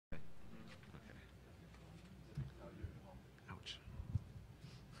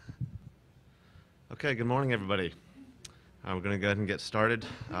Okay, good morning, everybody. We're going to go ahead and get started.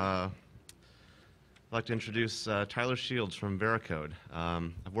 I'd like to introduce Tyler Shields from Veracode.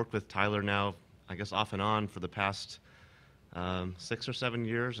 I've worked with Tyler now, I guess, off and on for the past 6 or 7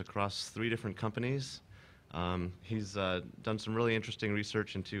 years across 3 different companies. He's done some really interesting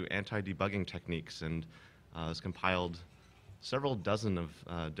research into anti-debugging techniques and has compiled several dozen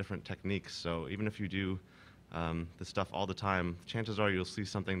of different techniques. So even if you do this stuff all the time, chances are you'll see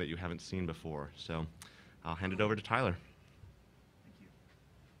something that you haven't seen before. So I'll hand it over to Tyler. Thank you.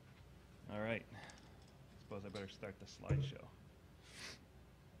 All right. I suppose I better start the slideshow.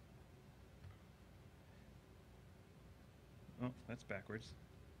 Oh, that's backwards.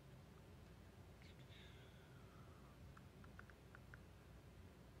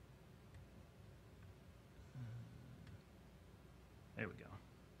 There we go.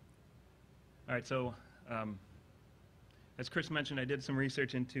 All right, so as Chris mentioned, I did some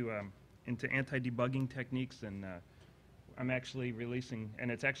research into anti-debugging techniques, and I'm actually releasing,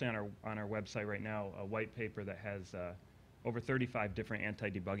 and it's actually on our website right now, a white paper that has over 35 different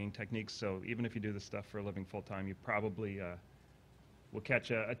anti-debugging techniques. So even if you do this stuff for a living full time, you probably will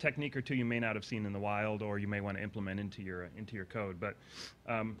catch a technique or two you may not have seen in the wild, or you may want to implement into your code. But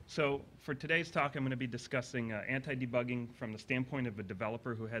so for today's talk, I'm going to be discussing anti-debugging from the standpoint of a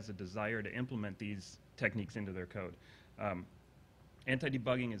developer who has a desire to implement these techniques into their code.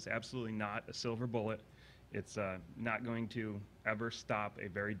 Anti-debugging is absolutely not a silver bullet. It's not going to ever stop a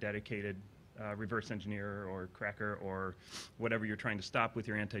very dedicated reverse engineer or cracker or whatever you're trying to stop with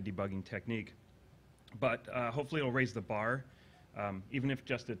your anti-debugging technique. But hopefully it'll raise the bar. Even if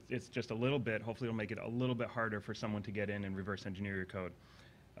it's just a little bit, hopefully it'll make it a little bit harder for someone to get in and reverse engineer your code.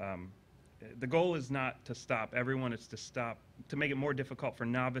 The goal is not to stop everyone, it's to make it more difficult for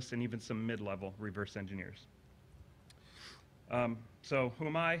novice and even some mid-level reverse engineers. So who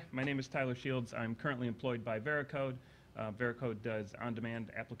am I? My name is Tyler Shields. I'm currently employed by Veracode. Veracode does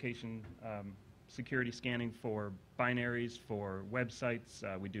on-demand application security scanning for binaries, for websites.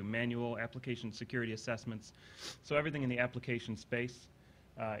 We do manual application security assessments. So everything in the application space.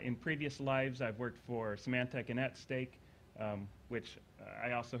 In previous lives, I've worked for Symantec and At Stake, which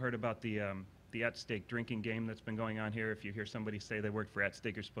I also heard about the At Stake drinking game that's been going on here. If you hear somebody say they worked for At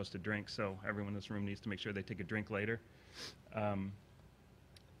Stake, you're supposed to drink, so everyone in this room needs to make sure they take a drink later.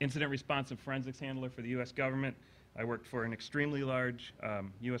 Incident response and forensics handler for the U.S. government. I worked for an extremely large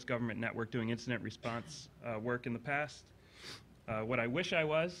U.S. government network doing incident response work in the past. What I wish I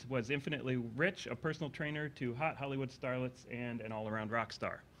was infinitely rich, a personal trainer to hot Hollywood starlets, and an all-around rock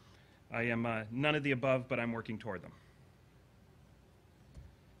star. I am none of the above, but I'm working toward them.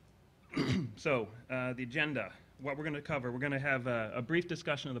 So the agenda, what we're going to cover, we're going to have a brief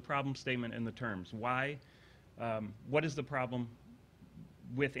discussion of the problem statement and the terms. Why? What is the problem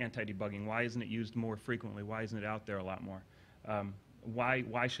with anti-debugging? Why isn't it used more frequently? Why isn't it out there a lot more?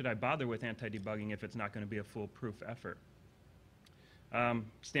 Why should I bother with anti-debugging if it's not going to be a foolproof effort?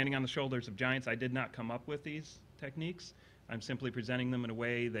 Standing on the shoulders of giants, I did not come up with these techniques. I'm simply presenting them in a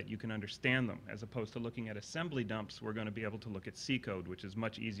way that you can understand them. As opposed to looking at assembly dumps, we're going to be able to look at C code, which is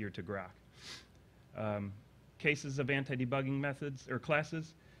much easier to grok. Cases of anti-debugging methods or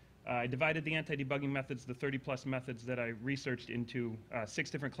classes. I divided the anti-debugging methods, the 30-plus methods that I researched, into 6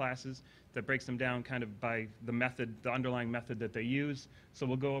 different classes that breaks them down kind of by the method, the underlying method that they use. So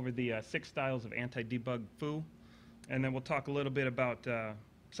we'll go over the 6 styles of anti-debug foo, and then we'll talk a little bit about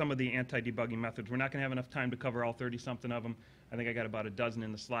some of the anti-debugging methods. We're not going to have enough time to cover all 30-something of them. I think I got about a dozen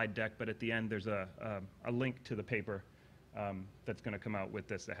in the slide deck, but at the end there's a link to the paper that's going to come out with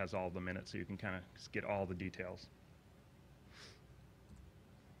this that has all of them in it, so you can kind of get all the details.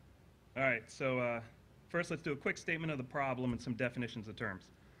 All right, so first let's do a quick statement of the problem and some definitions of terms.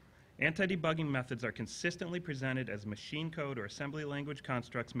 Anti-debugging methods are consistently presented as machine code or assembly language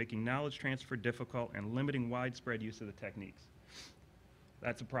constructs, making knowledge transfer difficult and limiting widespread use of the techniques.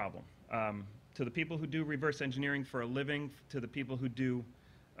 That's a problem. To the people who do reverse engineering for a living, to the people who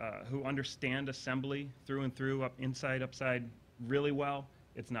understand assembly through and through, inside, upside, really well,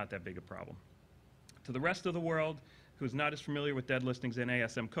 it's not that big a problem. To the rest of the world, who's not as familiar with dead listings and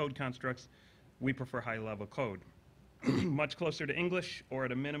ASM code constructs, we prefer high-level code. Much closer to English, or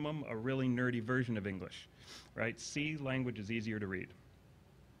at a minimum, a really nerdy version of English, right? C language is easier to read.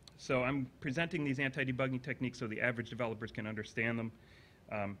 So I'm presenting these anti-debugging techniques so the average developers can understand them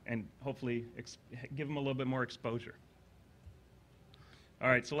and hopefully give them a little bit more exposure. All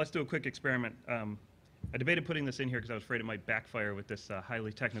right, so let's do a quick experiment. I debated putting this in here because I was afraid it might backfire with this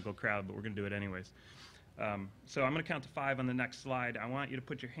highly technical crowd, but we're going to do it anyways. So I'm going to count to 5 on the next slide. I want you to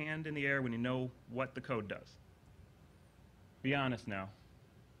put your hand in the air when you know what the code does. Be honest now.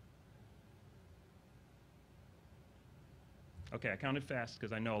 Okay, I counted fast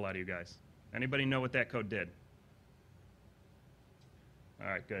because I know a lot of you guys. Anybody know what that code did? All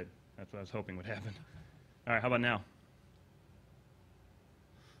right, good. That's what I was hoping would happen. All right, how about now?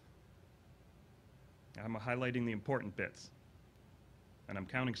 I'm highlighting the important bits, and I'm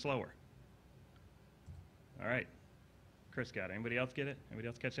counting slower. All right, Chris got it. Anybody else get it? Anybody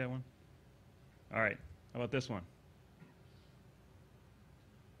else catch that one? All right, how about this one?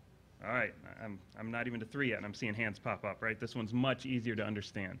 All right, I'm not even to 3 yet, and I'm seeing hands pop up, right? This one's much easier to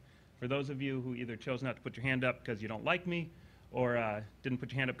understand. For those of you who either chose not to put your hand up because you don't like me, or didn't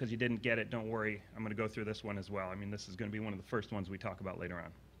put your hand up because you didn't get it, don't worry. I'm going to go through this one as well. I mean, this is going to be one of the first ones we talk about later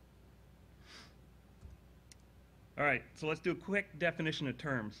on. All right, so let's do a quick definition of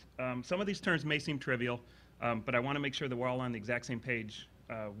terms. Some of these terms may seem trivial, but I want to make sure that we're all on the exact same page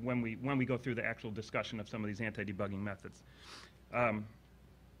when we go through the actual discussion of some of these anti-debugging methods.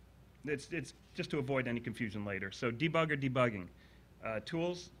 It's just to avoid any confusion later. So debugger, debugging.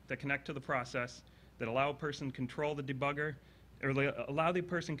 Tools that connect to the process that allow a person control the debugger, or allow the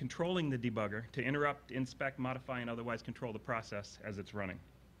person controlling the debugger to interrupt, inspect, modify, and otherwise control the process as it's running.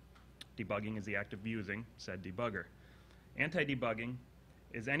 Debugging is the act of using said debugger. Anti-debugging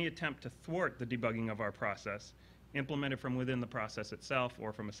is any attempt to thwart the debugging of our process, implemented from within the process itself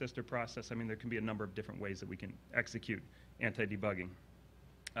or from a sister process. I mean, there can be a number of different ways that we can execute anti-debugging.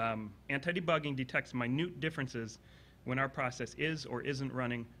 Anti-debugging detects minute differences when our process is or isn't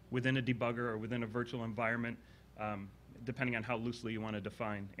running within a debugger or within a virtual environment. Depending on how loosely you want to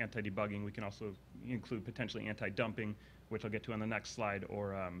define anti-debugging, we can also include potentially anti-dumping, which I'll get to on the next slide,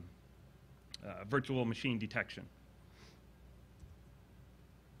 or virtual machine detection.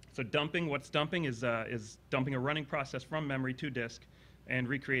 So dumping, what's dumping is dumping a running process from memory to disk and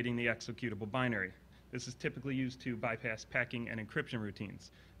recreating the executable binary. This is typically used to bypass packing and encryption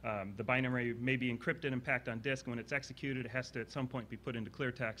routines. The binary may be encrypted and packed on disk. When it's executed, it has to at some point be put into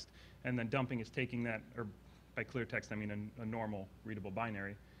clear text, and then dumping is taking that, or by clear text I mean a normal readable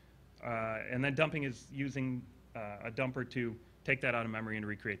binary. And then dumping is using a dumper to take that out of memory and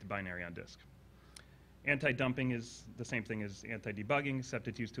recreate the binary on disk. Anti-dumping is the same thing as anti-debugging, except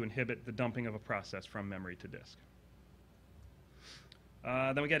it's used to inhibit the dumping of a process from memory to disk.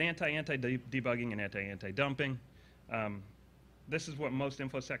 Then we got anti-debugging and anti-dumping. This is what most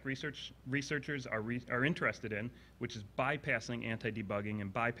InfoSec researchers are interested in, which is bypassing anti-debugging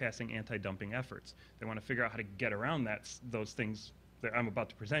and bypassing anti-dumping efforts. They want to figure out how to get around those things that I'm about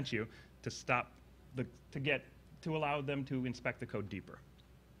to present you to stop to allow them to inspect the code deeper.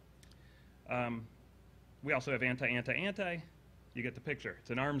 We also have anti-anti-anti. You get the picture.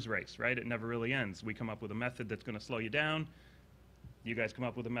 It's an arms race, right? It never really ends. We come up with a method that's going to slow you down. You guys come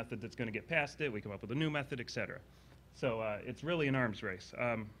up with a method that's going to get past it. We come up with a new method, etc. So it's really an arms race.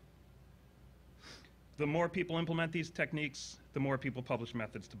 The more people implement these techniques, the more people publish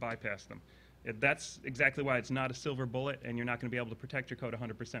methods to bypass them. That's exactly why it's not a silver bullet, and you're not going to be able to protect your code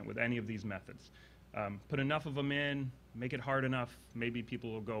 100% with any of these methods. Put enough of them in, make it hard enough, maybe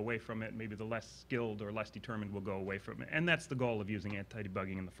people will go away from it, maybe the less skilled or less determined will go away from it. And that's the goal of using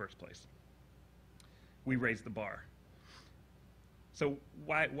anti-debugging in the first place. We raise the bar. So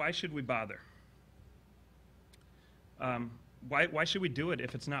why should we bother? Why should we do it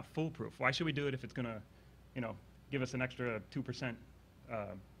if it's not foolproof? Why should we do it if it's going to, give us an extra 2%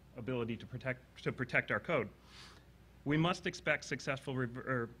 ability to protect our code? We must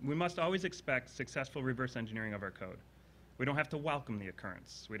always expect successful reverse engineering of our code. We don't have to welcome the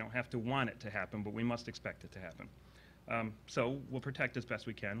occurrence. We don't have to want it to happen, but we must expect it to happen. So we'll protect as best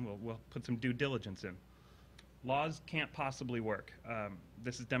we can. We'll put some due diligence in. Laws can't possibly work.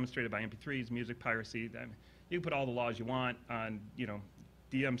 This is demonstrated by MP3s, music piracy. You can put all the laws you want on,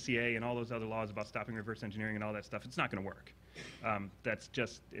 DMCA and all those other laws about stopping reverse engineering and all that stuff. It's not going to work. It's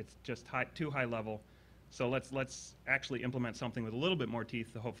just too high level. So let's actually implement something with a little bit more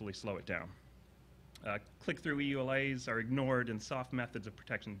teeth to hopefully slow it down. Click-through EULAs are ignored, and soft methods of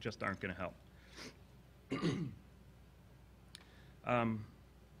protection just aren't going to help.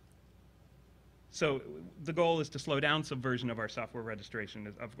 So the goal is to slow down subversion of our software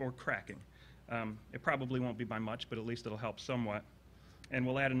registration or cracking. It probably won't be by much, but at least it'll help somewhat. And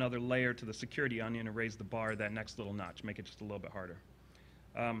we'll add another layer to the security onion and raise the bar that next little notch, make it just a little bit harder.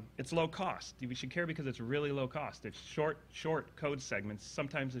 It's low cost. We should care because it's really low cost. It's short code segments,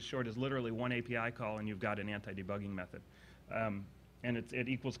 sometimes as short as literally one API call, and you've got an anti-debugging method. And it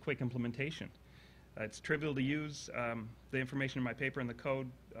equals quick implementation. It's trivial to use the information in my paper and the code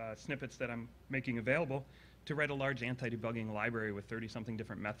snippets that I'm making available to write a large anti-debugging library with 30-something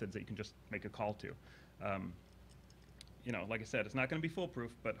different methods that you can just make a call to. Like I said, it's not going to be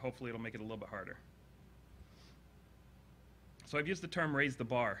foolproof, but hopefully it'll make it a little bit harder. So I've used the term raise the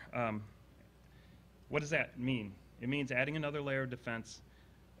bar. What does that mean? It means adding another layer of defense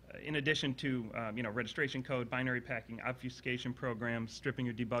in addition to registration code, binary packing, obfuscation programs, stripping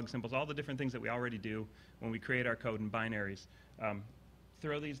your debug symbols, all the different things that we already do when we create our code in binaries.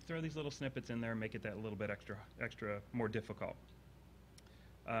 Throw these little snippets in there and make it that little bit extra more difficult.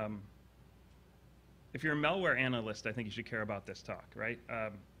 If you're a malware analyst, I think you should care about this talk, right?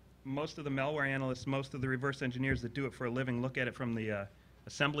 Most of the malware analysts, most of the reverse engineers that do it for a living look at it from the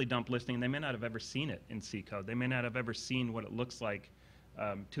assembly dump listing, and they may not have ever seen it in C code. They may not have ever seen what it looks like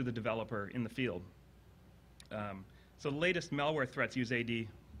to the developer in the field. So the latest malware threats use AD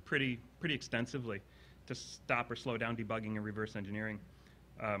pretty extensively to stop or slow down debugging and reverse engineering.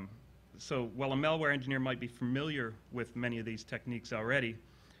 So while a malware engineer might be familiar with many of these techniques already,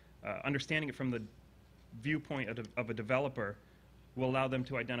 understanding it from the viewpoint of a developer will allow them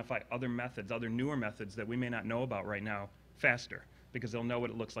to identify other methods, other newer methods that we may not know about right now faster, because they'll know what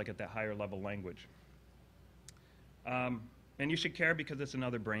it looks like at that higher level language. And you should care because it's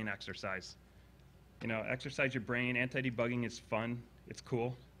another brain exercise. Exercise your brain. Anti-debugging is fun. It's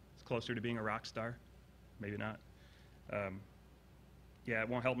cool. It's closer to being a rock star. Maybe not. Yeah, it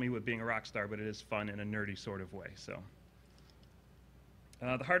won't help me with being a rock star, but it is fun in a nerdy sort of way. So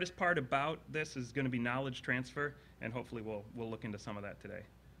the hardest part about this is going to be knowledge transfer, and hopefully we'll look into some of that today.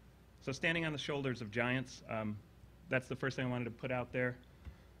 So standing on the shoulders of giants, that's the first thing I wanted to put out there.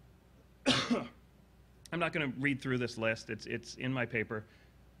 I'm not going to read through this list. It's in my paper.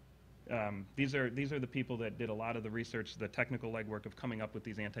 These are the people that did a lot of the research, the technical legwork of coming up with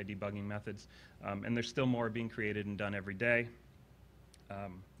these anti-debugging methods, and there's still more being created and done every day.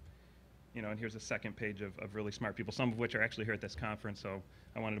 And here's a second page of really smart people, some of which are actually here at this conference, so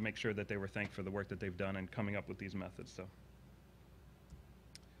I wanted to make sure that they were thanked for the work that they've done in coming up with these methods. So,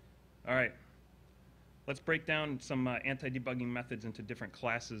 all right, let's break down some anti-debugging methods into different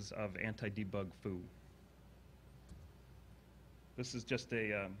classes of anti-debug foo. This is just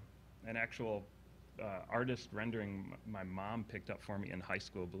an actual artist rendering my mom picked up for me in high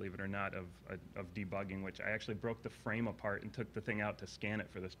school, believe it or not, of debugging, which I actually broke the frame apart and took the thing out to scan it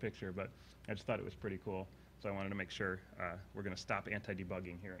for this picture, but I just thought it was pretty cool, so I wanted to make sure we're going to stop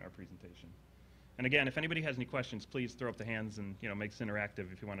anti-debugging here in our presentation. And again, if anybody has any questions, please throw up the hands and make this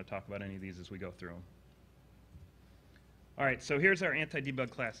interactive if you want to talk about any of these as we go through them. All right, so here's our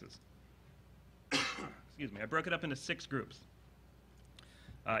anti-debug classes. Excuse me. I broke it up into 6 groups.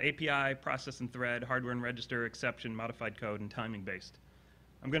 API, process and thread, hardware and register, exception, modified code, and timing-based.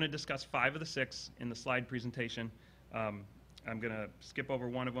 I'm going to discuss 5 of the 6 in the slide presentation. I'm going to skip over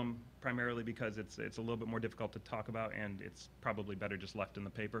one of them primarily because it's a little bit more difficult to talk about, and it's probably better just left in the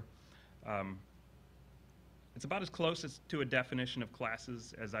paper. It's about as close to a definition of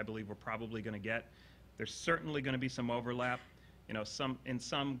classes as I believe we're probably going to get. There's certainly going to be some overlap. In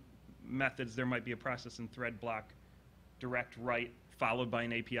some methods there might be a process and thread block direct write followed by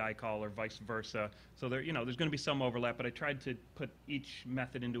an API call or vice versa. So there's going to be some overlap, but I tried to put each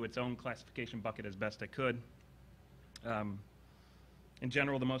method into its own classification bucket as best I could. In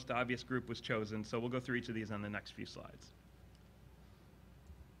general, the most obvious group was chosen, so we'll go through each of these on the next few slides.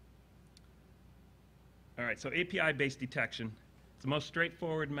 All right, so API-based detection. It's the most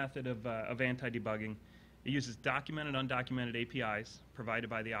straightforward method of anti-debugging. It uses documented and undocumented APIs provided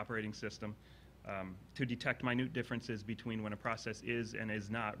by the operating system to detect minute differences between when a process is and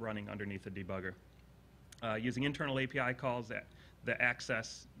is not running underneath a debugger. Using internal API calls that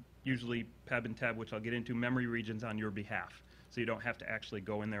access, usually PEB and TEB, which I'll get into, memory regions on your behalf, so you don't have to actually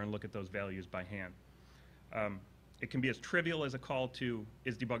go in there and look at those values by hand. It can be as trivial as a call to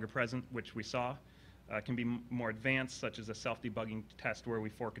is debugger present, which we saw. It can be more advanced, such as a self-debugging test where we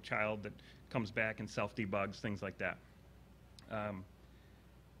fork a child that comes back and self-debugs, things like that.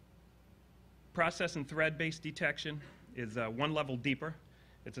 Process and thread-based detection is one level deeper.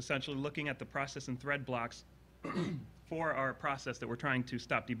 It's essentially looking at the process and thread blocks for our process that we're trying to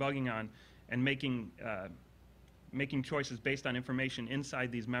stop debugging on and making choices based on information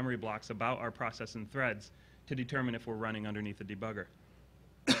inside these memory blocks about our process and threads to determine if we're running underneath a debugger.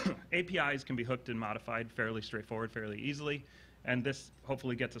 APIs can be hooked and modified fairly straightforward, fairly easily, and this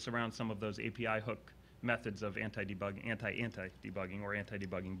hopefully gets us around some of those API hook methods of anti-debugging or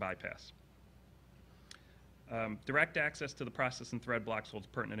anti-debugging bypass. Direct access to the process and thread blocks holds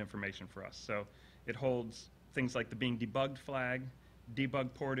pertinent information for us. So it holds things like the being debugged flag,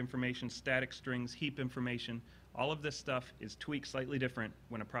 debug port information, static strings, heap information. All of this stuff is tweaked slightly different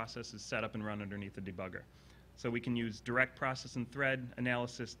when a process is set up and run underneath a debugger. So we can use direct process and thread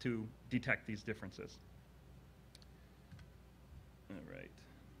analysis to detect these differences. All right.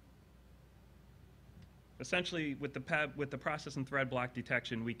 essentially, with the process and thread block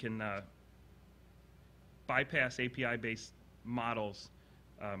detection, we can bypass API-based models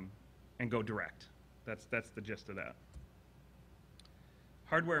and go direct. That's the gist of that.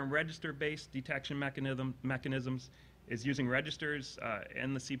 Hardware and register-based detection mechanisms is using registers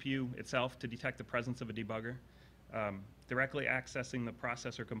and the CPU itself to detect the presence of a debugger. Directly accessing the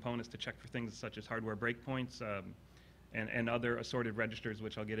processor components to check for things such as hardware breakpoints and other assorted registers,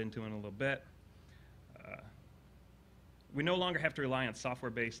 which I'll get into in a little bit. We no longer have to rely on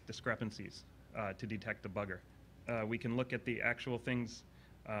software-based discrepancies to detect the bugger. We can look at the actual things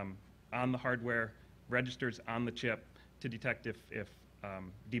on the hardware, registers on the chip, to detect if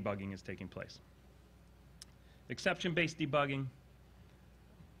debugging is taking place. Exception-based debugging,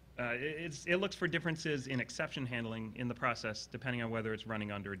 it looks for differences in exception handling in the process depending on whether it's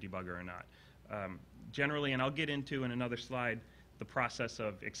running under a debugger or not. Generally, and I'll get into in another slide, the process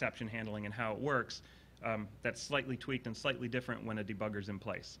of exception handling and how it works, that's slightly tweaked and slightly different when a debugger's in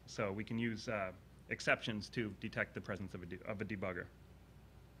place. So we can use exceptions to detect the presence of a debugger.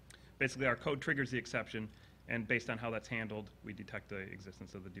 Basically, our code triggers the exception, and based on how that's handled, we detect the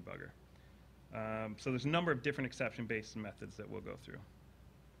existence of the debugger. So there's a number of different exception-based methods that we'll go through.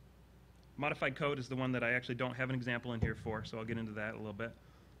 Modified code is the one that I actually don't have an example in here for, so I'll get into that a little bit.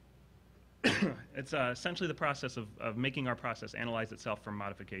 It's essentially the process of making our process analyze itself from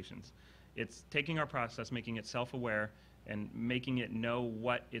modifications. It's taking our process, making it self-aware, and making it know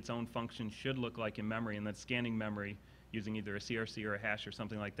what its own function should look like in memory, and then scanning memory using either a CRC or a hash or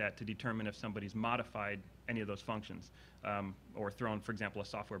something like that to determine if somebody's modified any of those functions, or thrown, for example, a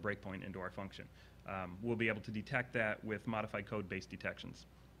software breakpoint into our function. We'll be able to detect that with modified code-based detections.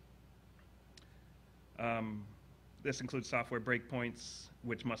 This includes software breakpoints,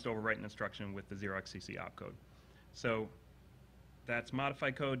 which must overwrite an instruction with the 0xCC opcode. So that's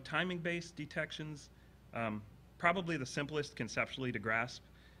modified code. Timing-based detections, probably the simplest conceptually to grasp.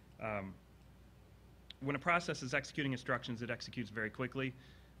 When a process is executing instructions, it executes very quickly.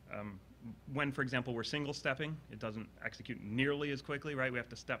 When, for example, we're single-stepping, it doesn't execute nearly as quickly, right? We have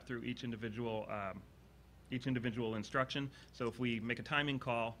to step through each individual instruction. So if we make a timing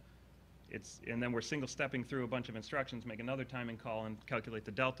call, and then we're single-stepping through a bunch of instructions, make another timing call, and calculate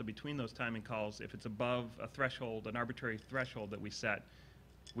the delta between those timing calls. If it's above a threshold, an arbitrary threshold that we set,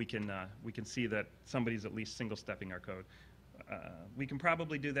 we can see that somebody's at least single-stepping our code. We can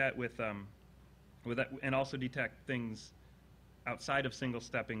probably do that with that, and also detect things outside of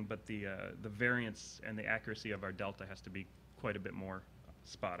single-stepping, but the variance and the accuracy of our delta has to be quite a bit more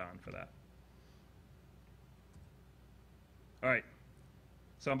spot on for that. All right.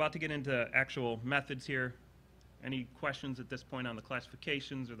 So I'm about to get into actual methods here. Any questions at this point on the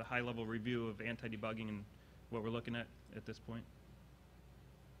classifications or the high-level review of anti-debugging and what we're looking at this point?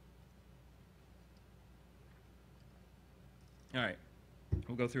 All right.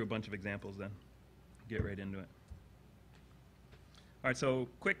 We'll go through a bunch of examples then. Get right into it. All right, so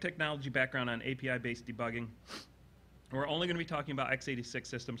quick technology background on API-based debugging. We're only going to be talking about x86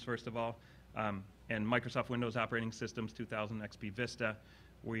 systems, first of all, and Microsoft Windows operating systems, 2000 XP Vista.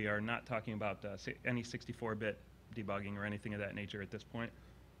 We are not talking about any 64-bit debugging or anything of that nature at this point.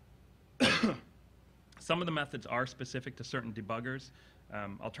 Some of the methods are specific to certain debuggers.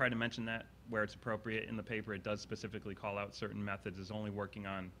 I'll try to mention that where it's appropriate. In the paper, it does specifically call out certain methods as only working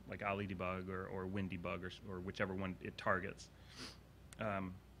on like Ali debug or WinDebug or whichever one it targets.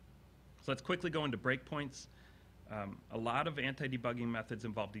 So let's quickly go into breakpoints. A lot of anti-debugging methods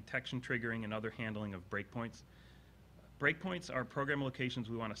involve detection, triggering, and other handling of breakpoints. Breakpoints are program locations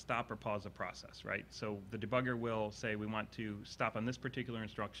we want to stop or pause a process, right? So the debugger will say we want to stop on this particular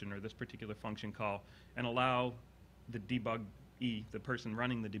instruction or this particular function call and allow the debuggee, the person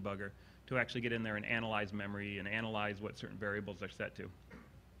running the debugger, to actually get in there and analyze memory and analyze what certain variables are set to.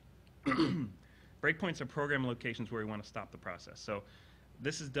 Breakpoints are program locations where we want to stop the process. So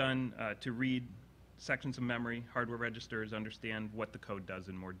this is done to read sections of memory, hardware registers, understand what the code does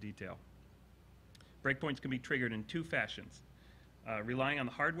in more detail. Breakpoints can be triggered in two fashions, relying on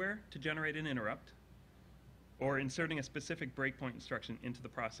the hardware to generate an interrupt, or inserting a specific breakpoint instruction into the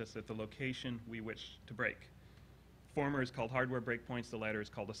process at the location we wish to break. Former is called hardware breakpoints, the latter is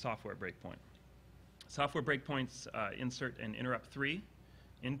called a software breakpoint. Software breakpoints insert an interrupt 3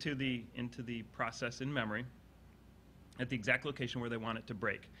 into the process in memory at the exact location where they want it to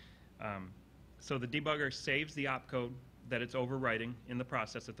break. So the debugger saves the opcode that it's overwriting in the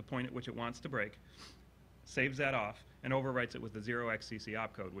process at the point at which it wants to break, saves that off, and overwrites it with the 0xCC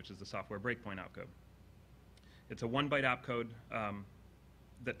opcode, which is the software breakpoint opcode. It's a 1-byte opcode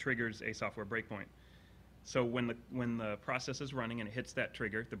that triggers a software breakpoint. So when the process is running and it hits that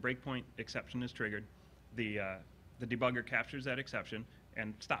trigger, the breakpoint exception is triggered, the debugger captures that exception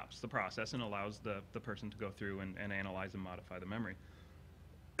and stops the process and allows the person to go through and analyze and modify the memory.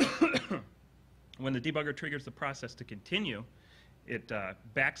 When the debugger triggers the process to continue, it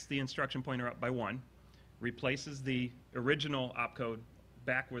backs the instruction pointer up by 1, replaces the original opcode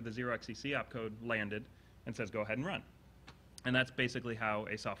back where the 0xCC opcode landed, and says go ahead and run. And that's basically how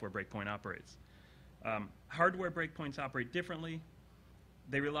a software breakpoint operates. Hardware breakpoints operate differently.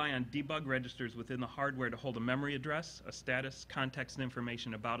 They rely on debug registers within the hardware to hold a memory address, a status, context, and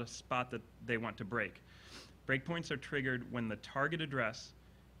information about a spot that they want to break. Breakpoints are triggered when the target address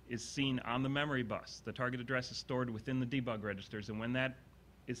is seen on the memory bus. The target address is stored within the debug registers, and when that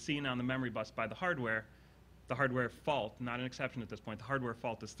is seen on the memory bus by the hardware fault, not an exception at this point, the hardware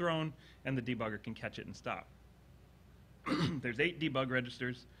fault is thrown, and the debugger can catch it and stop. There's 8 debug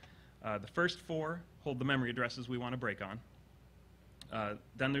registers. The first 4 hold the memory addresses we want to break on.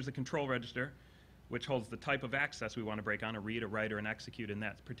 Then there's a control register, which holds the type of access we want to break on, a read, a write, or an execute in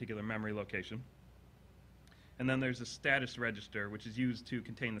that particular memory location. And then there's a status register, which is used to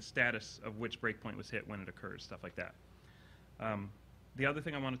contain the status of which breakpoint was hit when it occurs, stuff like that. The other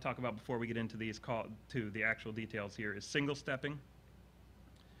thing I want to talk about before we get into the actual details here is single stepping,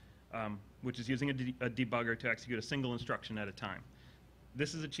 which is using a debugger to execute a single instruction at a time.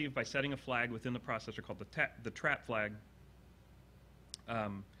 This is achieved by setting a flag within the processor called the trap flag.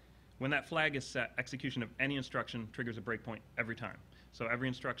 When that flag is set, execution of any instruction triggers a breakpoint every time. So every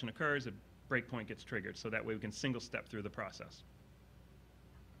instruction occurs, a breakpoint gets triggered, so that way we can single step through the process.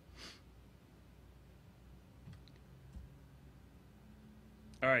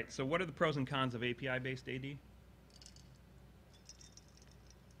 All right, so what are the pros and cons of API-based AD?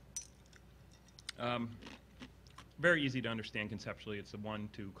 Very easy to understand conceptually. It's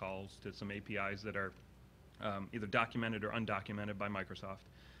 1-2 calls to some APIs that are either documented or undocumented by Microsoft.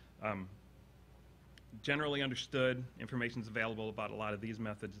 Generally understood, information is available about a lot of these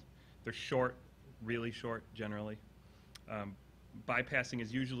methods. They're short, really short, generally. Bypassing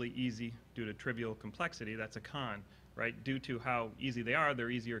is usually easy due to trivial complexity. That's a con, right? Due to how easy they are, they're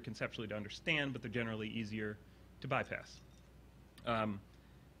easier conceptually to understand, but they're generally easier to bypass.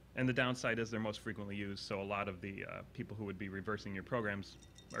 And the downside is they're most frequently used, so a lot of the people who would be reversing your programs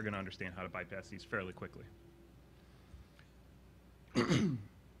are going to understand how to bypass these fairly quickly.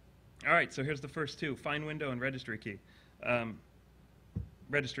 All right, so here's the first 2, find window and registry key.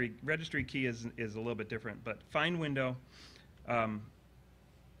 Registry key is a little bit different, but find window,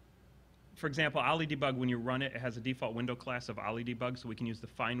 for example, OllyDebug, when you run it, it has a default window class of OllyDebug, so we can use the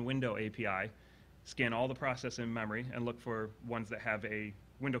find window API, scan all the process in memory, and look for ones that have a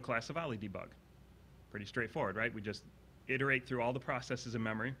window class of OllyDebug. Pretty straightforward, right? We just iterate through all the processes in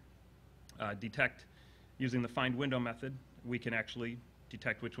memory, detect using the find window method. We can actually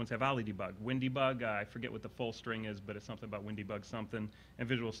detect which ones have OllyDebug. WinDebug, I forget what the full string is, but it's something about WinDebug something. And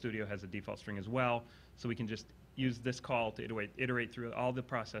Visual Studio has a default string as well. So we can just use this call to iterate through all the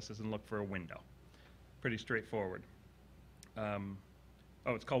processes and look for a window. Pretty straightforward.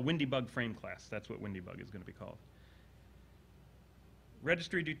 It's called WinDebug frame class. That's what WinDebug is going to be called.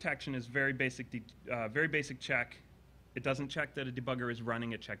 Registry detection is very basic check. It doesn't check that a debugger is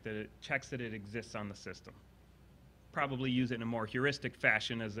running. It checks that it exists on the system. Probably use it in a more heuristic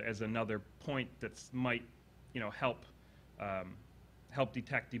fashion as another point that might, help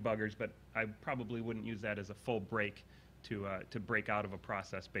detect debuggers. But I probably wouldn't use that as a full break to break out of a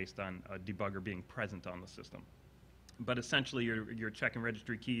process based on a debugger being present on the system. But essentially, you're checking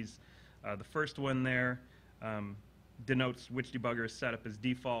registry keys. The first one there denotes which debugger is set up as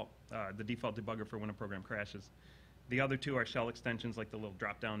default, the default debugger for when a program crashes. The other 2 are shell extensions, like the little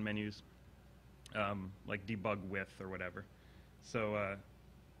drop-down menus, like debug with or whatever. So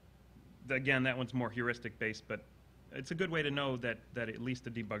again, that one's more heuristic based, but it's a good way to know that at least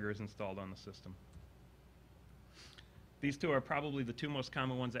a debugger is installed on the system. These 2 are probably the 2 most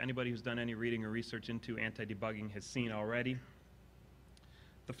common ones that anybody who's done any reading or research into anti-debugging has seen already.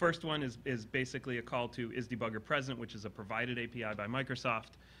 The first one is basically a call to isDebugger_present, which is a provided API by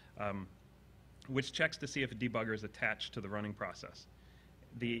Microsoft, which checks to see if a debugger is attached to the running process.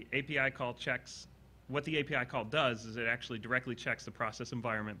 The API call checks, what the API call does is it actually directly checks the process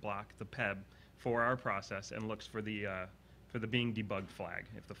environment block, the PEB, for our process and looks for the being debugged flag.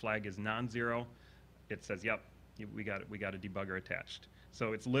 If the flag is non-zero, it says, yep, we got a debugger attached.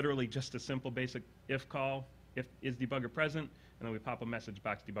 So it's literally just a simple basic if call, if is debugger present, and then we pop a message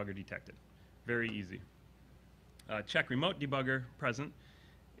box, debugger detected. Very easy. Check remote debugger present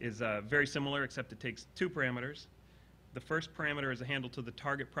is very similar, except it takes 2 parameters. The first parameter is a handle to the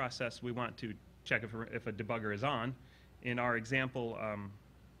target process we want to check if a debugger is on. In our example,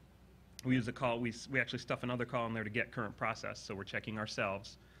 we use a call, we actually stuff another call in there to get current process, so we're checking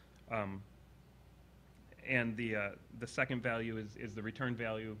ourselves. And the second value is the return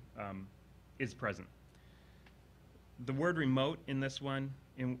value is present. The word remote in this one,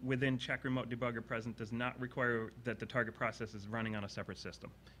 within check remote debugger present, does not require that the target process is running on a separate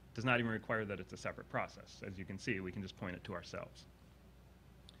system. It does not even require that it's a separate process. As you can see, we can just point it to ourselves.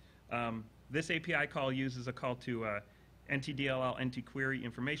 This API call uses a call to ntdll ntquery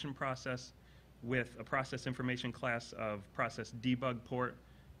information process with a process information class of process debug port,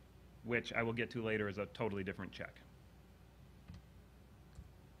 which I will get to later as a totally different check.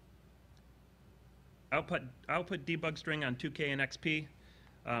 Output debug string on 2K and XP.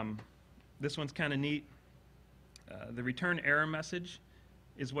 This one's kind of neat. The return error message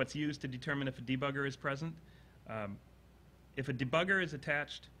is what's used to determine if a debugger is present. If a debugger is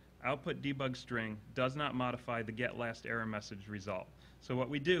attached, output debug string does not modify the get last error message result. So what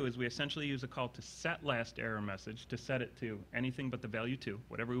we do is we essentially use a call to set last error message to set it to anything but the value 2.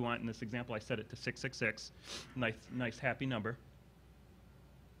 Whatever we want. In this example, I set it to 666. Nice happy number.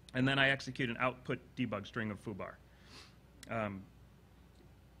 And then I execute an output debug string of foobar.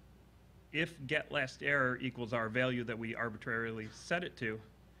 If get last error equals our value that we arbitrarily set it to,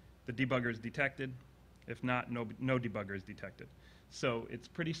 the debugger is detected. If not, no debugger is detected. So it's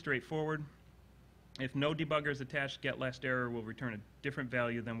pretty straightforward. If no debugger is attached, get last error will return a different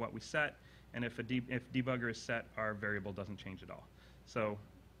value than what we set. And if debugger is set, our variable doesn't change at all. So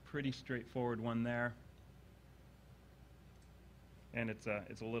pretty straightforward one there. And it's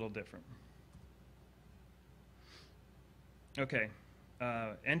a little different. Okay,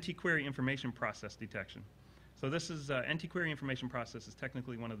 NT-query information process detection. So this is NT-query information process is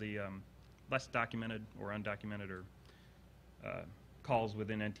technically one of the less documented or undocumented or calls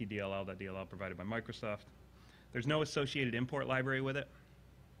within NTDLL.dll provided by Microsoft. There's no associated import library with it,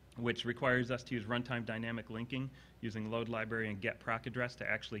 which requires us to use runtime dynamic linking using load library and get proc address to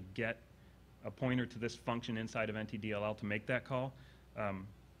actually get a pointer to this function inside of NTDLL to make that call. I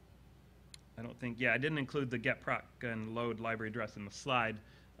don't think, I didn't include the get proc and load library address in the slide,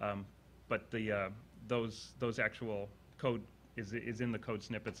 but those actual code is in the code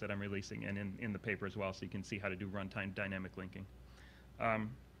snippets that I'm releasing and in the paper as well, so you can see how to do runtime dynamic linking.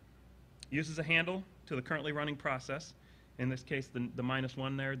 Uses a handle to the currently running process. In this case, the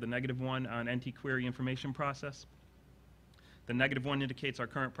 -1 there, the -1 on NT-query information process. The -1 indicates our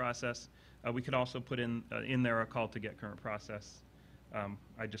current process. We could also put in there a call to get current process.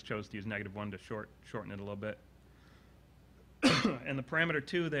 I just chose to use -1 to shorten it a little bit. And the parameter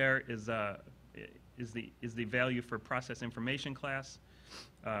 2 there is the value for process information class,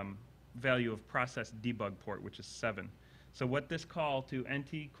 value of process debug port, which is 7. So what this call to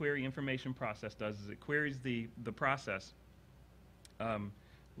NT-query information process does is it queries the process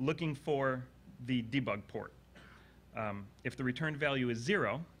looking for the debug port. If the return value is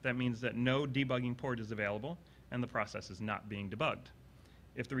 0, that means that no debugging port is available and the process is not being debugged.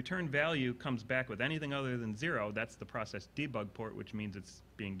 If the return value comes back with anything other than 0, that's the process debug port, which means it's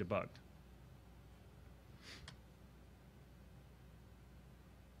being debugged.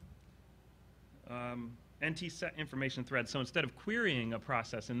 NT set information thread. So instead of querying a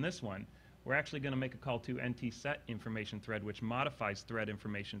process in this one, we're actually going to make a call to NT set information thread, which modifies thread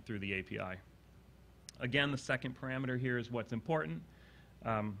information through the API. Again, the second parameter here is what's important.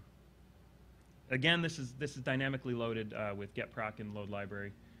 Again, this is dynamically loaded with getProc and load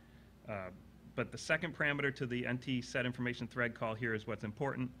library. But the second parameter to the NT set information thread call here is what's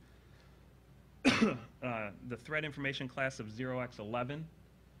important. The thread information class of 0x11,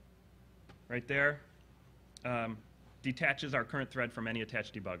 right there, detaches our current thread from any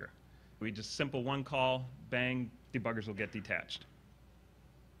attached debugger. We just simple one call, bang, debuggers will get detached.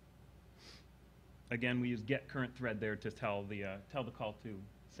 Again, we use get current thread there to tell the call to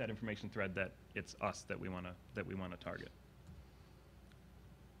set information thread that it's us that we want to target.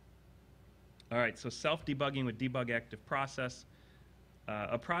 All right, so self-debugging with debug active process.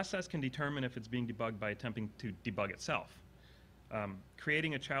 A process can determine if it's being debugged by attempting to debug itself.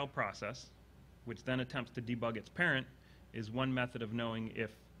 Creating a child process, which then attempts to debug its parent, is one method of knowing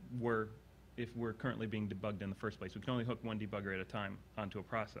if we're currently being debugged in the first place. We can only hook one debugger at a time onto a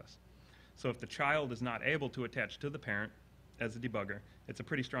process. So if the child is not able to attach to the parent as a debugger, it's a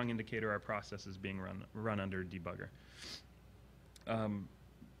pretty strong indicator our process is being run under debugger.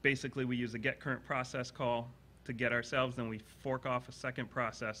 Basically, we use a get current process call to get ourselves, then we fork off a second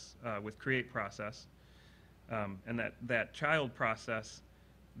process with create process, and that child process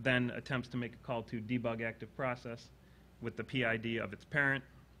then attempts to make a call to debug active process with the PID of its parent.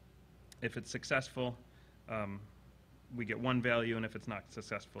 If it's successful, we get one value, and if it's not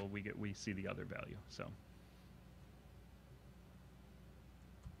successful, we see the other value. So.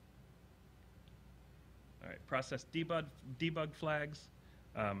 All right, process debug flags.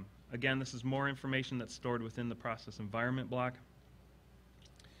 Again, this is more information that's stored within the process environment block.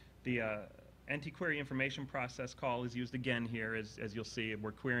 The NT-query information process call is used again here. As you'll see,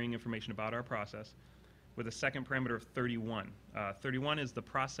 we're querying information about our process with a second parameter of 31. 31 is the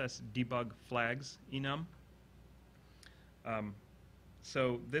process debug flags enum.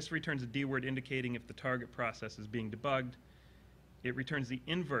 So this returns a D word indicating if the target process is being debugged. It returns the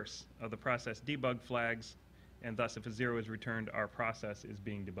inverse of the process debug flags, and thus if a 0 is returned, our process is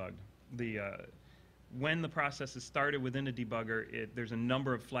being debugged. When the process is started within a debugger, there's a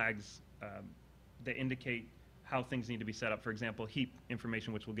number of flags that indicate how things need to be set up. For example, heap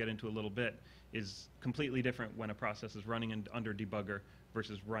information, which we'll get into a little bit, is completely different when a process is running under debugger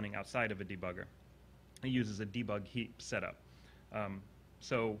versus running outside of a debugger. It uses a debug heap setup.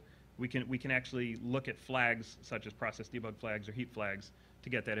 So we can actually look at flags such as process debug flags or heap flags to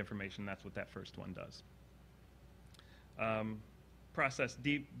get that information. That's what that first one does. Process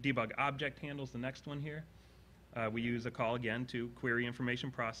debug object handles the next one here. We use a call again to query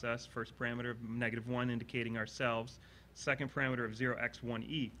information process. First parameter of -1 indicating ourselves. Second parameter of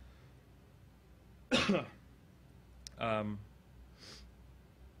 0x1e.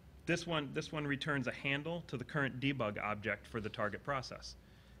 This one returns a handle to the current debug object for the target process.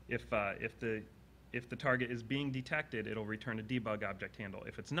 If the target is being detected, it'll return a debug object handle.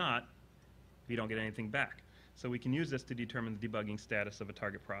 If it's not, you don't get anything back. So we can use this to determine the debugging status of a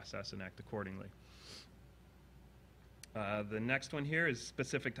target process and act accordingly. The next one here is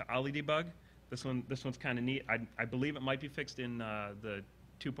specific to OllyDebug. This one's kind of neat. I believe it might be fixed in the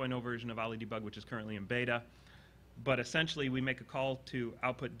 2.0 version of OllyDebug, which is currently in beta. But essentially, we make a call to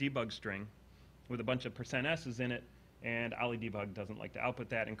output debug string with a bunch of %s's in it, and OllyDebug doesn't like to output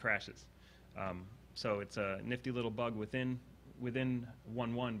that and crashes. So it's a nifty little bug within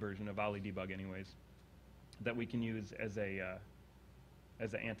 1.1 version of OllyDebug, anyways, that we can use as an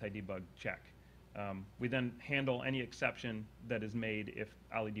anti-debug check. We then handle any exception that is made if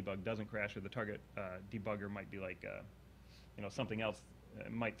OllyDebug doesn't crash, or the target debugger might be like something else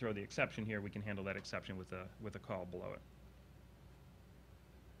might throw the exception here. We can handle that exception with a call below it.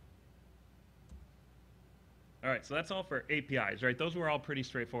 All right, so that's all for APIs, right? Those were all pretty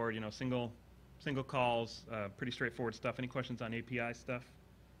straightforward, single calls, pretty straightforward stuff. Any questions on API stuff?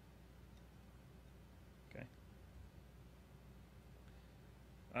 Okay.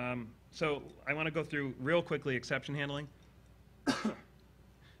 So I want to go through real quickly exception handling.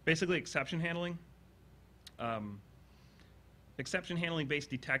 Basically, exception handling. Exception handling based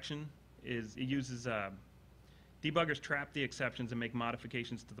detection it uses debuggers trap the exceptions and make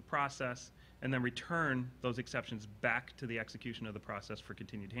modifications to the process, and then return those exceptions back to the execution of the process for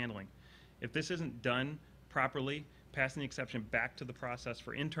continued handling. If this isn't done properly, passing the exception back to the process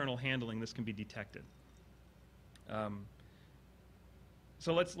for internal handling, this can be detected.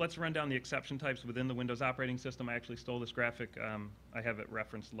 So let's run down the exception types within the Windows operating system. I actually stole this graphic. I have it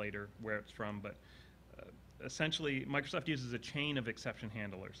referenced later where it's from, but essentially Microsoft uses a chain of exception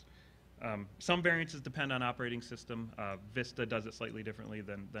handlers. Some variances depend on operating system. Vista does it slightly differently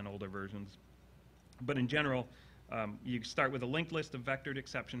than older versions. But in general, you start with a linked list of vectored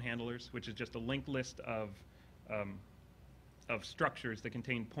exception handlers, which is just a linked list of structures that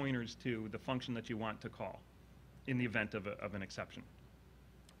contain pointers to the function that you want to call in the event of an exception.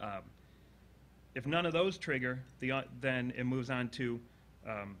 If none of those trigger, then it moves on to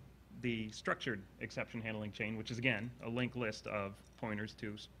the structured exception handling chain, which is, again, a linked list of pointers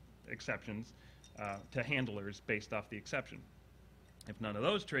to exceptions to handlers based off the exception. If none of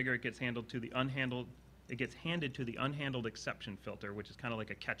those trigger, it gets handed to the unhandled exception filter, which is kind of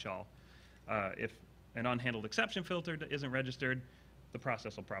like a catch-all. If an unhandled exception filter isn't registered, the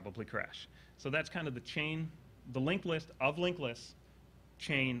process will probably crash. So that's kind of the chain, the linked list of linked lists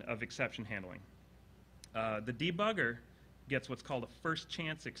chain of exception handling. The debugger gets what's called a first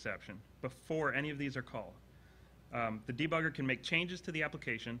chance exception before any of these are called. The debugger can make changes to the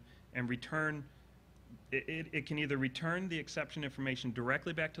application and return. It can either return the exception information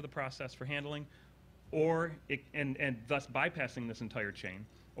directly back to the process for handling, or and thus bypassing this entire chain,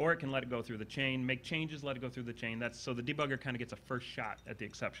 or it can let it go through the chain, make changes, let it go through the chain. So the debugger kind of gets a first shot at the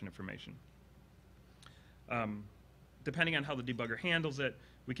exception information. Depending on how the debugger handles it,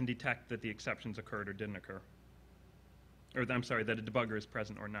 we can detect that the exceptions occurred or didn't occur. Or I'm sorry, that a debugger is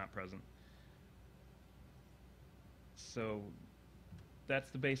present or not present. So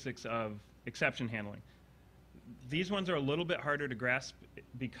that's the basics of exception handling. These ones are a little bit harder to grasp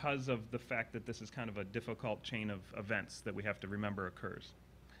because of the fact that this is kind of a difficult chain of events that we have to remember occurs.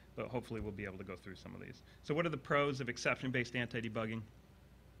 But hopefully we'll be able to go through some of these. So what are the pros of exception-based anti-debugging?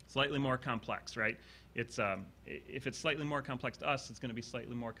 Slightly more complex, right? It's, if it's slightly more complex to us, it's going to be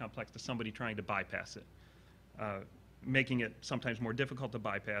slightly more complex to somebody trying to bypass it, making it sometimes more difficult to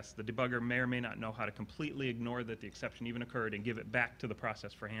bypass. The debugger may or may not know how to completely ignore that the exception even occurred and give it back to the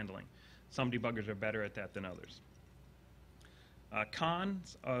process for handling. Some debuggers are better at that than others.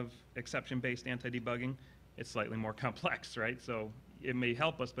 Cons of exception-based anti-debugging, it's slightly more complex, right? So it may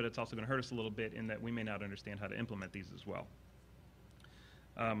help us, but it's also going to hurt us a little bit in that we may not understand how to implement these as well.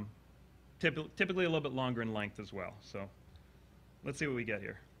 Typically a little bit longer in length as well. So let's see what we get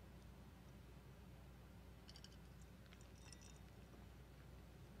here.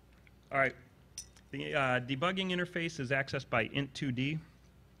 All right, the debugging interface is accessed by int2d.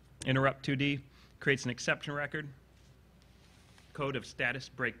 Interrupt2d creates an exception record, code of status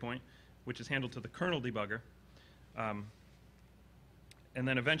breakpoint, which is handled to the kernel debugger, and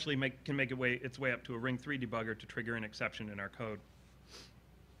then eventually can make its way up to a ring 3 debugger to trigger an exception in our code.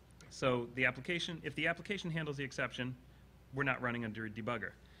 So if the application handles the exception, we're not running under a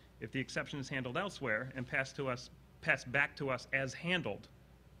debugger. If the exception is handled elsewhere and passed back to us as handled,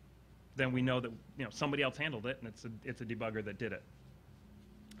 then we know that somebody else handled it, and it's a debugger that did it.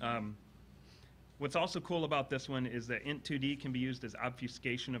 What's also cool about this one is that int2d can be used as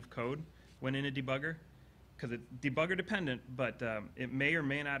obfuscation of code when in a debugger, because it's debugger dependent, but it may or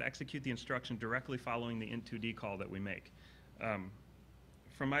may not execute the instruction directly following the int2d call that we make.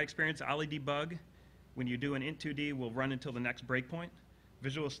 From my experience, OllyDebug, when you do an int2d, will run until the next breakpoint.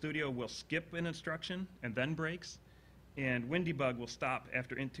 Visual Studio will skip an instruction and then breaks, and WinDebug will stop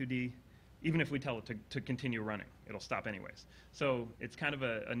after int2d, even if we tell it to continue running. It'll stop anyways. So it's kind of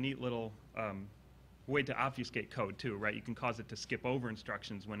a neat little way to obfuscate code too, right? You can cause it to skip over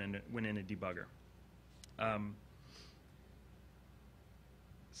instructions when in a debugger.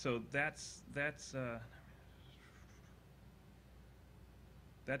 So that's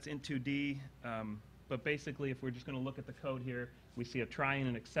int2d, but basically if we're just going to look at the code here, we see a try and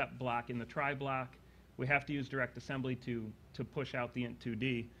an except block. In the try block, we have to use direct assembly to push out the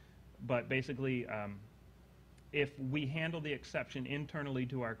int2d, but basically if we handle the exception internally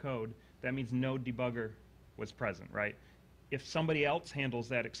to our code, that means no debugger was present, right? If somebody else handles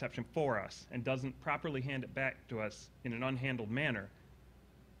that exception for us and doesn't properly hand it back to us in an unhandled manner,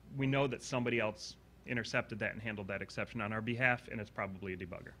 we know that somebody else intercepted that and handled that exception on our behalf, and it's probably a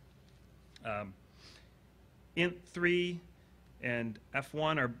debugger. int3 and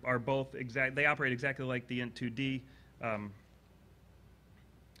f1 are both they operate exactly like the int2d.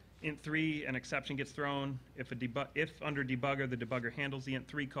 int3, an exception gets thrown. If under debugger, the debugger handles the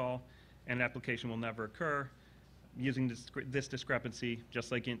int3 call, and an application will never occur. Using this discrepancy,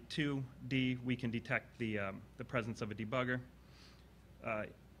 just like int2d, we can detect the presence of a debugger.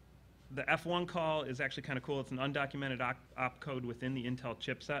 The F1 call is actually kind of cool. It's an undocumented opcode within the Intel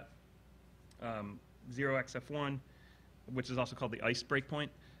chipset, 0xF1, which is also called the ICE breakpoint.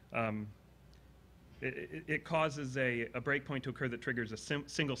 It causes a breakpoint to occur that triggers a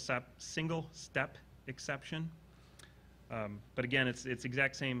single step exception. But again, it's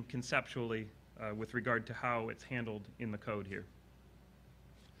exact same conceptually with regard to how it's handled in the code here.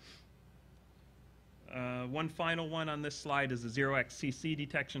 One final one on this slide is the 0xCC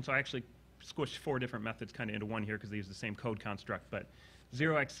detection. So I actually squished 4 different methods kind of into one here because they use the same code construct. But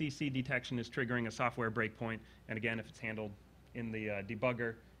 0xCC detection is triggering a software breakpoint. And again, if it's handled in the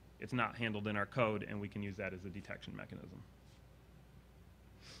debugger, it's not handled in our code, and we can use that as a detection mechanism.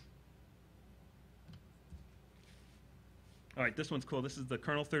 All right, this one's cool. This is the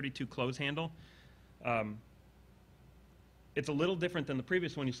kernel 32 close handle. It's a little different than the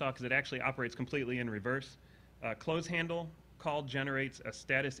previous one you saw because it actually operates completely in reverse. Close handle call generates a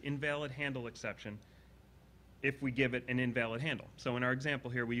status invalid handle exception if we give it an invalid handle. So in our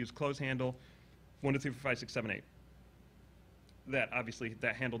example here, we use close handle 1, 2, 3, 4, 5, 6, 7, 8. Obviously,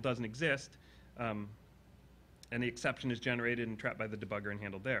 that handle doesn't exist, and the exception is generated and trapped by the debugger and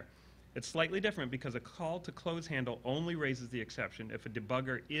handled there. It's slightly different because a call to close handle only raises the exception if a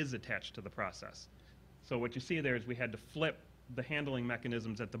debugger is attached to the process. So what you see there is we had to flip the handling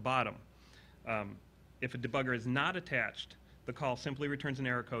mechanisms at the bottom. If a debugger is not attached, the call simply returns an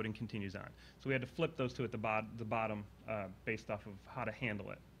error code and continues on. So we had to flip those two at the bottom based off of how to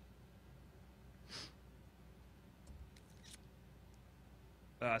handle it.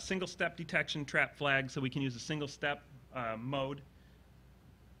 Single step detection trap flag, so we can use a single step mode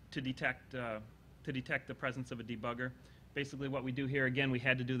to detect the presence of a debugger. Basically what we do here, again, we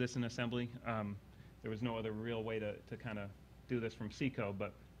had to do this in assembly. there was no other real way to kind of do this from C code.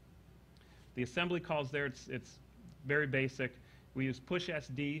 But the assembly calls there, it's very basic. We use push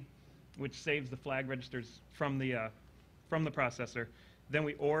SD, which saves the flag registers from the processor. Then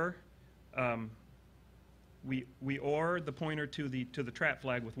we OR the pointer to the trap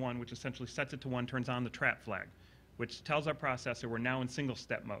flag with 1, which essentially sets it to 1, turns on the trap flag, which tells our processor we're now in single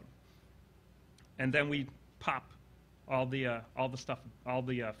step mode. And then we pop all the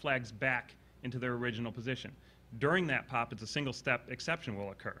flags back into their original position. During that pop, it's a single step exception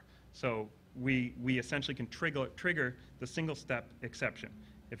will occur. So we essentially can trigger the single step exception.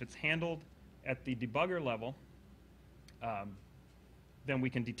 If it's handled at the debugger level, then we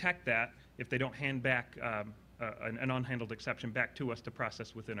can detect that if they don't hand back an unhandled exception back to us to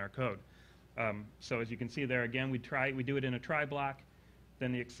process within our code. So as you can see there, again, we do it in a try block,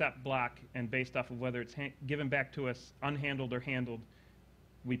 then the accept block, and based off of whether it's given back to us unhandled or handled,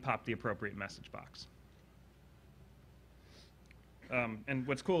 we pop the appropriate message box. And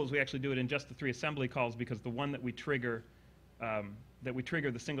what's cool is we actually do it in just the 3 assembly calls, because the one that we trigger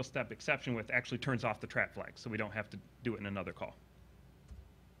the single step exception with actually turns off the trap flag, so we don't have to do it in another call.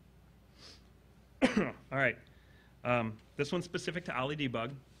 All right, this one's specific to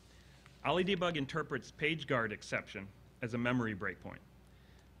OllyDebug. OllyDebug interprets page guard exception as a memory breakpoint.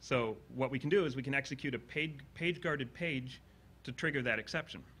 So what we can do is we can execute a page guarded page to trigger that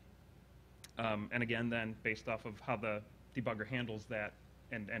exception. And again, then based off of how the debugger handles that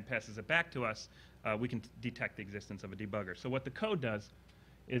and passes it back to us, we can detect the existence of a debugger. So what the code does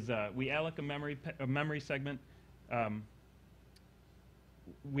is we alloc a memory segment.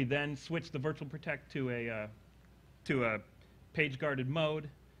 We then switch the virtual protect to a page guarded mode,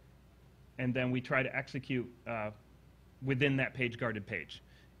 and then we try to execute within that page guarded page,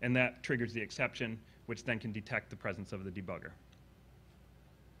 and that triggers the exception, which then can detect the presence of the debugger.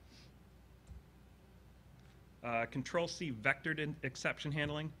 Control-C vectored exception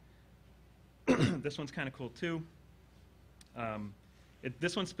handling. This one's kind of cool too.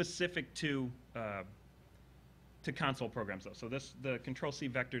 This one's specific to console programs though. So the Control-C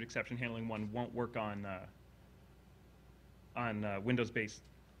vectored exception handling one won't work on Windows-based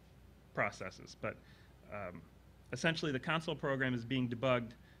processes. But essentially, the console program is being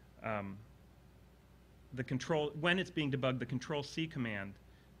debugged. When it's being debugged, the Control-C command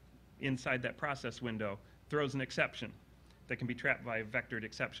inside that process window throws an exception that can be trapped by a vectored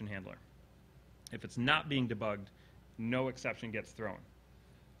exception handler. If it's not being debugged, no exception gets thrown.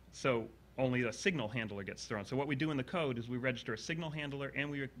 So only a signal handler gets thrown. So what we do in the code is we register a signal handler and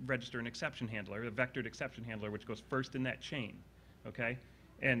we register an exception handler, a vectored exception handler, which goes first in that chain. Okay?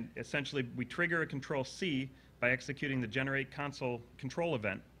 And essentially, we trigger a Control-C by executing the generate console control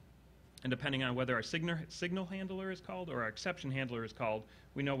event. And depending on whether our signal handler is called or our exception handler is called,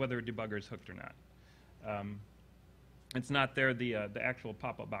 we know whether a debugger is hooked or not. It's not there, the actual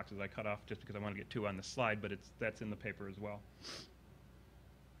pop-up boxes I cut off just because I want to get 2 on the slide, but that's in the paper as well.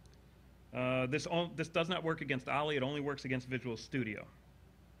 This does not work against Olly. It only works against Visual Studio.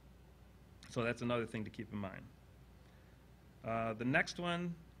 So that's another thing to keep in mind. The next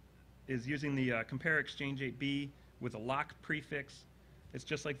one is using the compare exchange 8b with a lock prefix. It's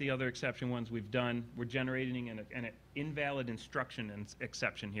just like the other exception ones we've done. We're generating an invalid instruction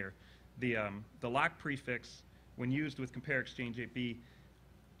exception here. The lock prefix, when used with compare exchange 8b,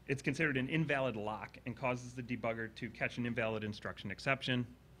 it's considered an invalid lock and causes the debugger to catch an invalid instruction exception.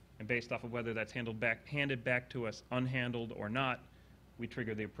 And based off of whether that's handed back to us unhandled or not, we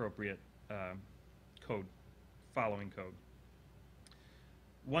trigger the appropriate following code.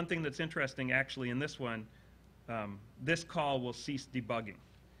 One thing that's interesting actually in this one, this call will cease debugging.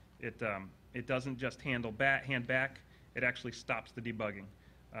 It doesn't just hand back, it actually stops the debugging.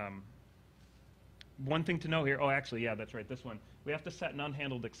 One thing to know here, oh actually, yeah, that's right, this one. We have to set an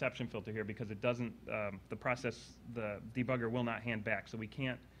unhandled exception filter here because it doesn't, the debugger will not hand back, so we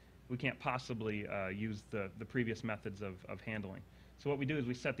can't possibly use the previous methods of handling. So what we do is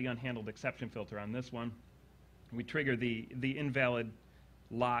we set the unhandled exception filter on this one. We trigger the invalid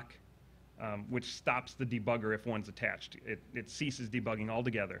lock, which stops the debugger if one's attached. It ceases debugging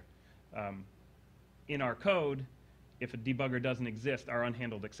altogether. In our code, if a debugger doesn't exist, our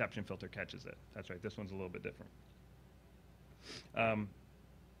unhandled exception filter catches it. That's right, this one's a little bit different.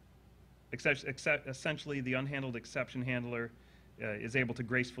 Essentially, the unhandled exception handler is able to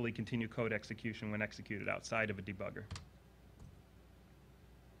gracefully continue code execution when executed outside of a debugger.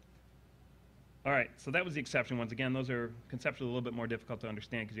 All right, so that was the exception ones. Again, those are conceptually a little bit more difficult to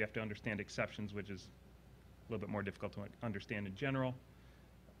understand because you have to understand exceptions, which is a little bit more difficult to understand in general.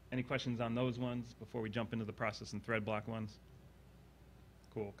 Any questions on those ones before we jump into the process and thread block ones?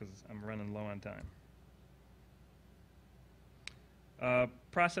 Cool, because I'm running low on time.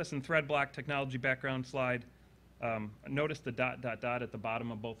 Process and thread block technology background slide. Notice the ... at the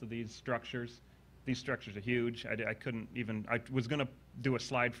bottom of both of these structures. These structures are huge. I couldn't even, I was going to do a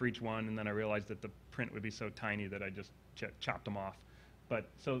slide for each one, and then I realized that the print would be so tiny that I just chopped them off. But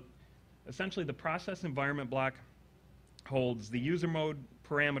so essentially the process environment block holds the user mode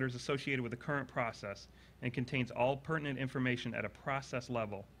parameters associated with the current process and contains all pertinent information at a process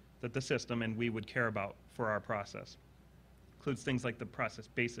level that the system and we would care about for our process. Includes things like the process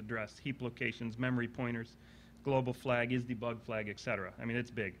base address, heap locations, memory pointers, global flag, isDebug flag, etc. I mean,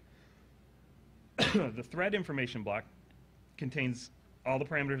 it's big. The thread information block contains all the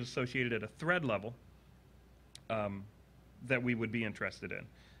parameters associated at a thread level that we would be interested in.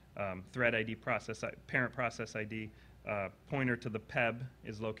 Thread ID, parent process ID, pointer to the PEB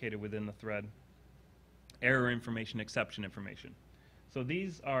is located within the thread, error information, exception information. So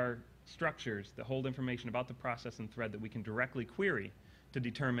these are structures that hold information about the process and thread that we can directly query to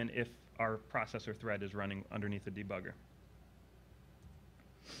determine if our process or thread is running underneath a debugger.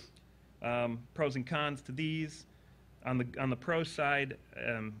 Pros and cons to these. On the pros side,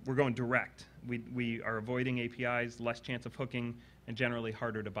 we're going direct. We are avoiding APIs, less chance of hooking, and generally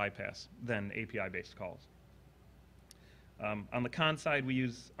harder to bypass than API-based calls. On the con side, we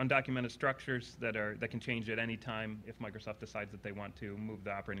use undocumented structures that can change at any time if Microsoft decides that they want to move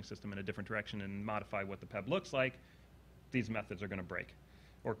the operating system in a different direction and modify what the PEB looks like. These methods are going to break,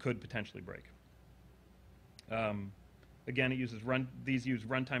 or could potentially break. Again, these use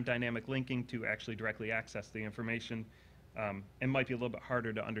runtime dynamic linking to actually directly access the information. It might be a little bit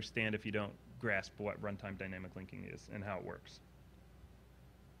harder to understand if you don't grasp what runtime dynamic linking is and how it works.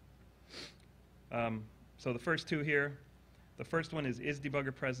 So the first two here, the first one is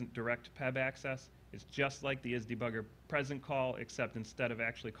isDebugger present direct PEB access. It's just like the isDebugger present call, except instead of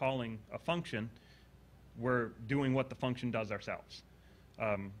actually calling a function, we're doing what the function does ourselves.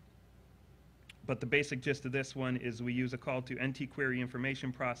 But the basic gist of this one is we use a call to NT-query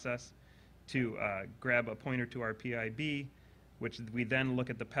information process to grab a pointer to our PIB, which we then look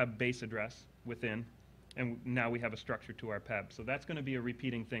at the PEB base address within, and now we have a structure to our PEB. So that's going to be a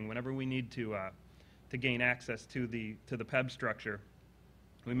repeating thing. Whenever we need to gain access to the PEB structure,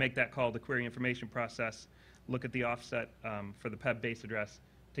 we make that call to query information process, look at the offset for the PEB base address,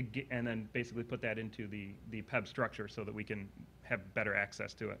 and then basically put that into the PEB structure so that we can have better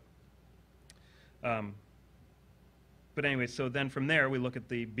access to it. But anyway, so then from there, we look at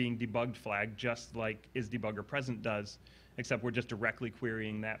the being debugged flag, just like isDebugger present does, except we're just directly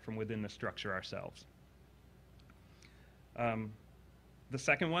querying that from within the structure ourselves. The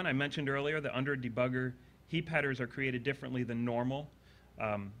second one, I mentioned earlier, that under debugger, heap headers are created differently than normal.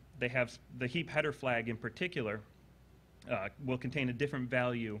 They have the heap header flag in particular will contain a different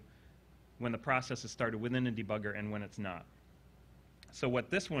value when the process is started within a debugger and when it's not. So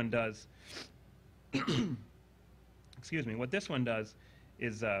what this one does excuse me, what this one does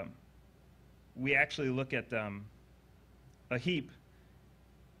is we actually look at a heap,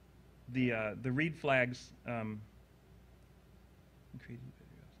 the read flags,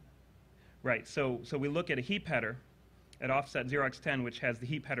 right, so we look at a heap header at offset 0x10, which has the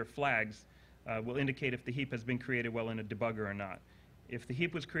heap header flags, will indicate if the heap has been created while in a debugger or not. If the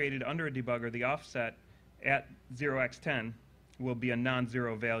heap was created under a debugger, the offset at 0x10 will be a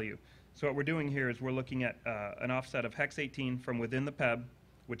non-zero value. So what we're doing here is we're looking at an offset of hex 18 from within the PEB,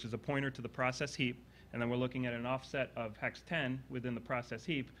 which is a pointer to the process heap, and then we're looking at an offset of hex 10 within the process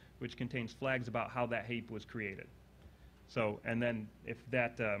heap, which contains flags about how that heap was created. So, and then if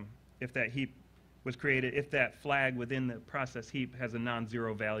that heap was created, if that flag within the process heap has a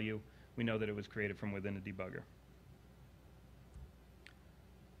non-zero value, we know that it was created from within a debugger.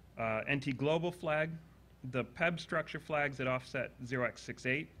 NT global flag, the PEB structure flags at offset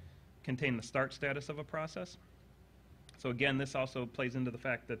 0x68 contain the start status of a process. So again, this also plays into the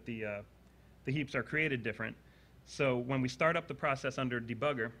fact that the heaps are created different. So when we start up the process under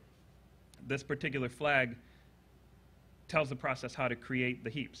debugger, this particular flag tells the process how to create the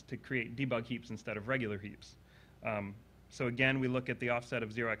heaps, to create debug heaps instead of regular heaps. So again, we look at the offset of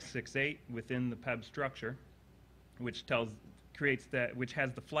 0x68 within the PEB structure, which has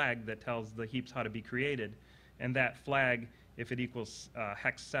the flag that tells the heaps how to be created, and that flag, if it equals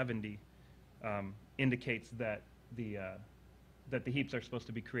hex 70, indicates that the heaps are supposed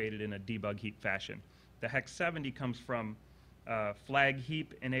to be created in a debug heap fashion. The hex 70 comes from flag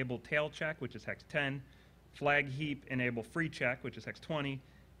heap enable tail check, which is hex 10, flag heap enable free check, which is hex 20,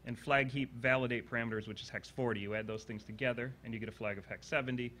 and flag heap validate parameters, which is hex 40. You add those things together, and you get a flag of hex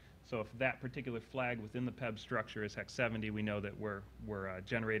 70. So if that particular flag within the PEB structure is hex 70, we know that we're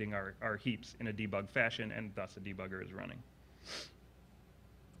generating our heaps in a debug fashion, and thus a debugger is running.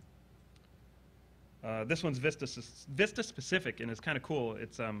 This one's Vista specific, and it's kind of cool.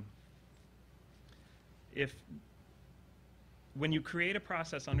 It's if when you create a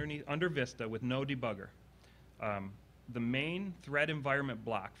process under Vista with no debugger, the main thread environment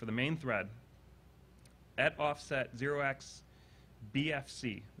block for the main thread at offset 0x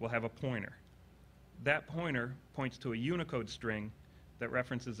BFC will have a pointer. That pointer points to a Unicode string that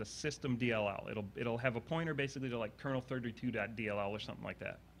references a system DLL. It'll have a pointer basically to like kernel32.dll or something like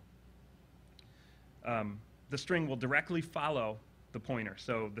that. The string will directly follow the pointer,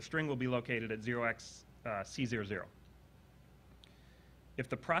 so the string will be located at 0x C00. If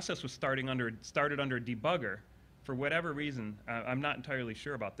the process was started under a debugger, for whatever reason, I'm not entirely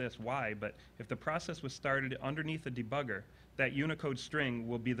sure about this, why, but if the process was started underneath a debugger, that Unicode string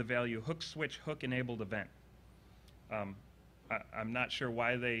will be the value hook switch hook enabled event. I'm not sure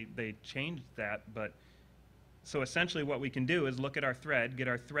why they changed that, but so essentially what we can do is look at our thread, get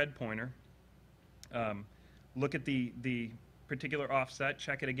our thread pointer, look at the particular offset,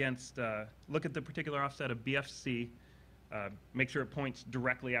 check it against, look at the particular offset of BFC, make sure it points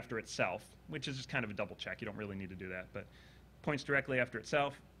directly after itself, which is just kind of a double check. You don't really need to do that, but points directly after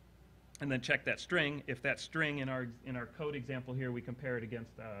itself, and then check that string. If that string in our code example here, we compare it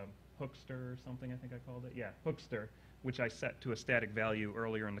against Hookster or something, I think I called it. Yeah, Hookster, which I set to a static value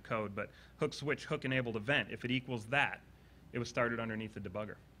earlier in the code, but hook switch hook enabled event, if it equals that, it was started underneath the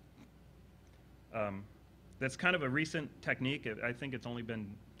debugger. That's kind of a recent technique. I think it's only been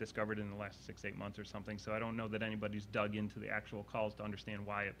discovered in the last 6-8 months or something, so I don't know that anybody's dug into the actual calls to understand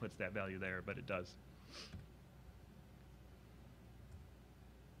why it puts that value there, but it does.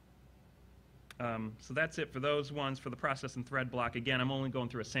 So that's it for those ones for the process and thread block. Again, I'm only going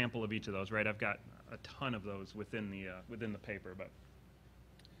through a sample of each of those, right? I've got a ton of those within the paper, but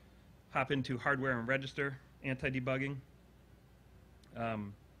hop into hardware and register anti-debugging.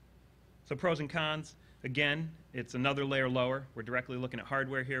 So pros and cons. Again, it's another layer lower. We're directly looking at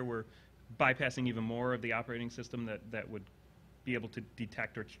hardware here. We're bypassing even more of the operating system that would be able to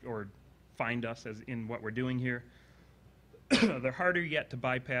detect or find us as in what we're doing here. They're harder yet to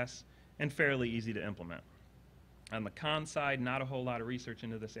bypass and fairly easy to implement. On the con side, not a whole lot of research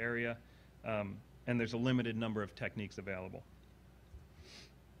into this area, and there's a limited number of techniques available.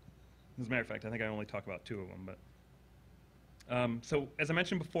 As a matter of fact, I think I only talk about 2 of them. But so as I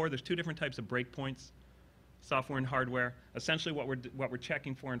mentioned before, there's 2 different types of breakpoints, software and hardware. Essentially what we're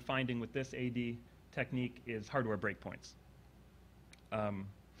checking for and finding with this AD technique is hardware breakpoints.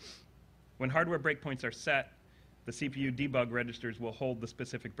 When hardware breakpoints are set, the CPU debug registers will hold the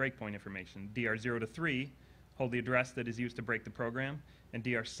specific breakpoint information. DR0 to 3 hold the address that is used to break the program, and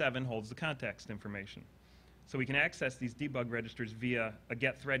DR7 holds the context information. So we can access these debug registers via a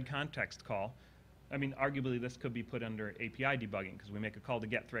getThread context call. I mean, arguably this could be put under API debugging because we make a call to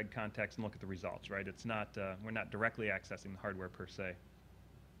getThread context and look at the results, right? It's not, we're not directly accessing the hardware per se.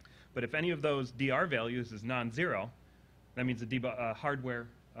 But if any of those DR values is non-zero, that means the hardware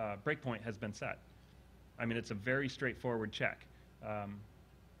breakpoint has been set. I mean, it's a very straightforward check.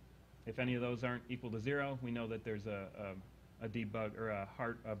 If any of those aren't equal to 0, we know that there's a debug or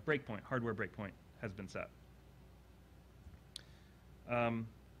a breakpoint, hardware breakpoint has been set.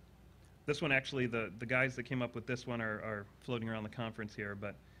 This one actually, the guys that came up with this one are floating around the conference here,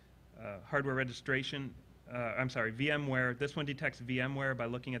 but hardware registration, I'm sorry, VMware, this one detects VMware by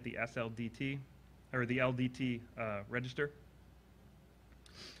looking at the SLDT, or the LDT register.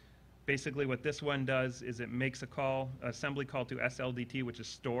 Basically what this one does is it makes a call, assembly call to SLDT, which is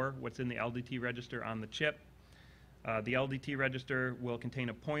store what's in the LDT register on the chip. The LDT register will contain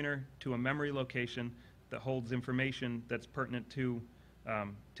a pointer to a memory location that holds information that's pertinent to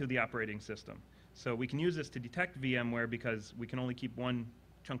the operating system. So we can use this to detect VMware because we can only keep one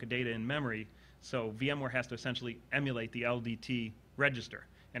chunk of data in memory, so VMware has to essentially emulate the LDT register,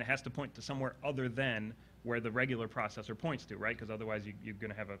 and it has to point to somewhere other than where the regular processor points to, right? Because otherwise you're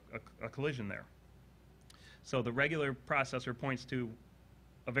going to have a collision there. So the regular processor points to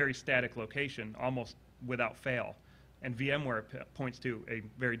a very static location, almost without fail, and VMware points to a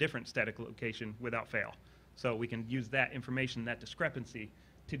very different static location without fail. So we can use that information, that discrepancy,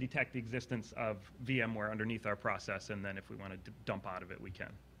 to detect the existence of VMware underneath our process, and then if we want to dump out of it, we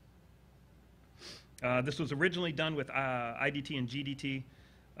can. This was originally done with IDT and GDT,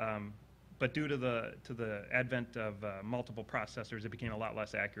 but due to the advent of multiple processors, it became a lot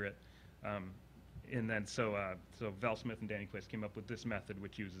less accurate. And then so Val Smith and Danny Quist came up with this method,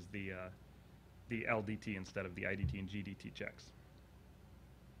 which uses the LDT instead of the IDT and GDT checks.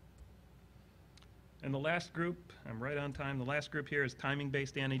 And the last group, I'm right on time, the last group here is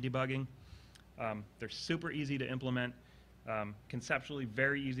timing-based anti-debugging. They're super easy to implement. Conceptually,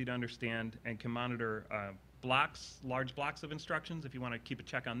 very easy to understand and can monitor large blocks of instructions if you want to keep a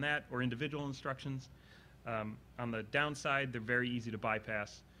check on that, or individual instructions. On the downside, they're very easy to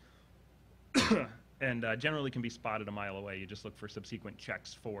bypass and generally can be spotted a mile away. You just look for subsequent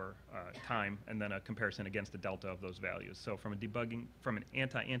checks for time and then a comparison against the delta of those values. So from an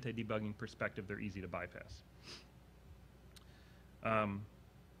anti-debugging perspective, they're easy to bypass.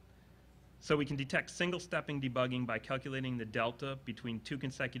 So we can detect single-stepping debugging by calculating the delta between two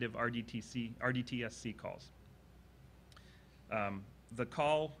consecutive RDTSC calls. The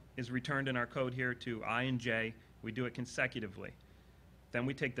call is returned in our code here to I and j. We do it consecutively. Then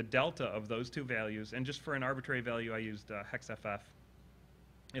we take the delta of those two values, and just for an arbitrary value, I used hexFF.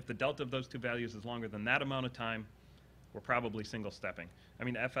 If the delta of those two values is longer than that amount of time, we're probably single-stepping. I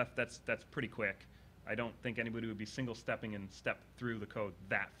mean, FF, that's pretty quick. I don't think anybody would be single-stepping and step through the code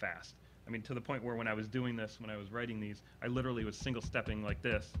that fast. I mean, to the point where when I was doing this, when I was writing these, I literally was single-stepping like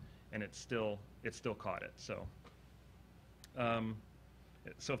this, and it still caught it. So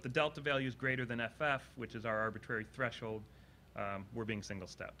if the delta value is greater than FF, which is our arbitrary threshold, we're being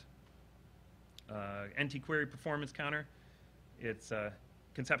single-stepped. NT query performance counter, it's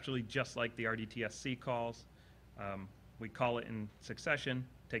conceptually just like the RDTSC calls. We call it in succession,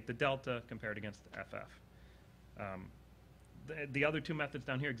 take the delta, compare it against FF. The other two methods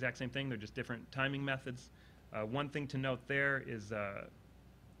down here, exact same thing, they're just different timing methods. One thing to note there is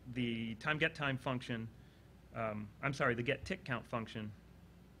the getTime function, the getTick function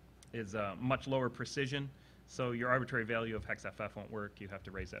is much lower precision, so your arbitrary value of hexFF won't work. You have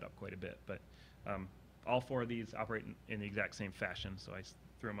to raise that up quite a bit. But all four of these operate in the exact same fashion, so I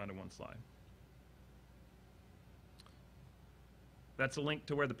threw them onto one slide. That's a link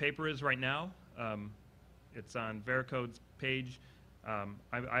to where the paper is right now. It's on Vericode's page.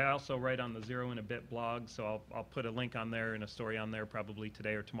 I also write on the 0 in a Bit blog, so I'll put a link on there and a story on there probably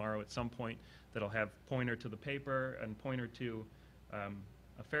today or tomorrow at some point that'll have pointer to the paper and pointer to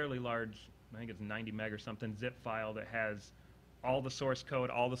a fairly large, I think it's 90 meg or something, zip file that has all the source code,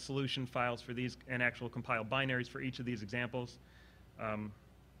 all the solution files for these, and actual compiled binaries for each of these examples. And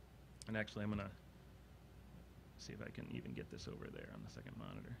actually, I'm going to see if I can even get this over there on the second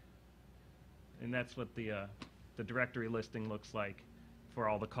monitor. And that's what the directory listing looks like for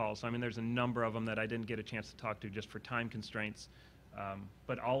all the calls. So, I mean, there's a number of them that I didn't get a chance to talk to just for time constraints.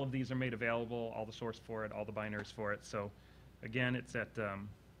 But all of these are made available, all the source for it, all the binaries for it. So, again, it's at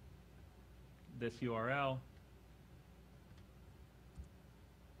this URL.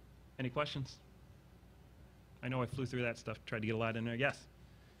 Any questions? I know I flew through that stuff, tried to get a lot in there. Yes?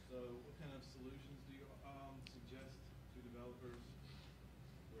 So what kind of solutions do you suggest to developers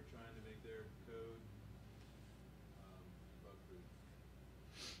who are trying to make their code bug-proof?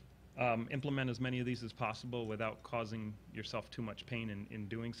 Implement as many of these as possible without causing yourself too much pain in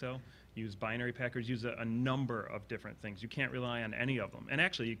doing so. Use binary packers, use a number of different things. You can't rely on any of them. And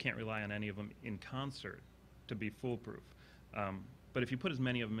actually, you can't rely on any of them in concert to be foolproof. But if you put as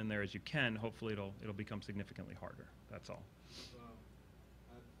many of them in there as you can, hopefully it'll become significantly harder. That's all.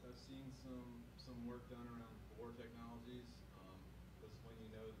 I've seen some work done around core technologies, because when you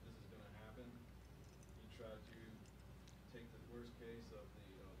know that this is going to happen, you try to take the worst case of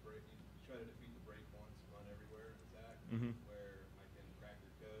the break. You try to defeat the break once, run everywhere attack, where I can crack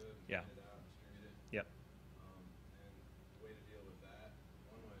your code and get it out and distribute it. Yep. And the way to deal with that,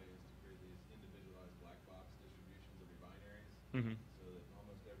 one way is to create these individualized black box distributions of your binaries. So that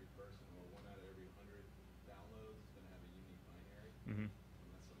almost every person, or 1 out of every 100 downloads, is going to have a unique binary. And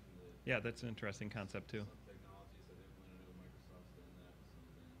that's something that Yeah, that's an interesting concept too. some technologies have implemented. I know Microsoft's done that with some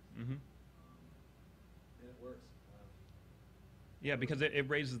things. And it works. Yeah, because it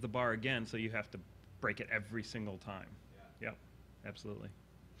raises the bar again, so you have to break it every single time. Yeah. Yep, absolutely.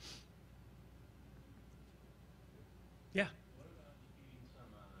 Yeah. What about defeating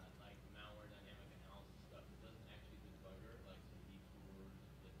some like malware dynamic analysis stuff that doesn't actually debugger, like some detours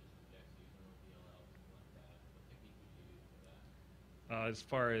that just rejects using with DLL, something like that? What technique would you use for that? As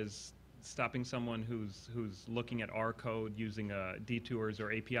far as stopping someone who's looking at our code using detours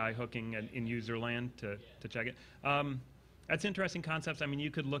or API hooking in user land to check it. That's interesting concepts. I mean,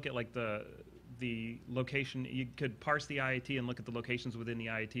 you could look at like the location. You could parse the IIT and look at the locations within the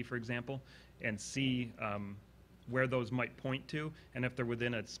IIT, for example, and see where those might point to, and if they're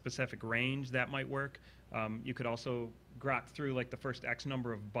within a specific range, that might work. You could also grok through like the first X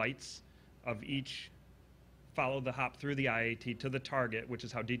number of bytes of each, follow the hop through the IIT to the target, which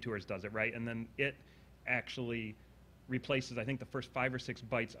is how detours does it, right? And then it actually replaces, I think, the first 5 or 6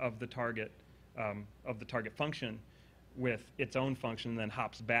 bytes of the target function. with its own function and then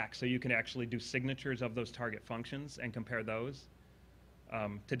hops back. So you can actually do signatures of those target functions and compare those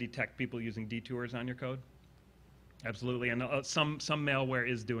to detect people using detours on your code. Absolutely, and some malware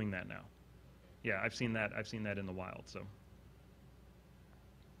is doing that now. Yeah, I've seen that in the wild. So,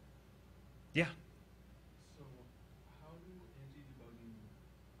 yeah. So, how do anti-debugging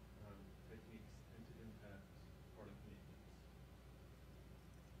techniques tend to impact product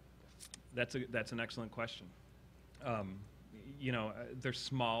maintenance? That's an excellent question. You know, they're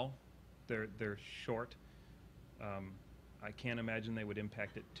small, they're short. I can't imagine they would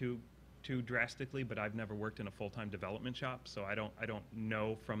impact it too drastically, but I've never worked in a full-time development shop, so I don't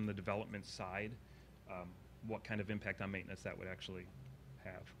know from the development side what kind of impact on maintenance that would actually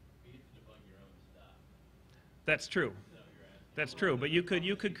have. You get to debug your own stuff. That's true. Is that what you're asking? That's true, but you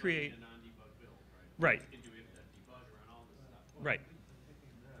could create. A non-debug build, right? Right. You can do if-that debugger on all this stuff. Well, Right. I'm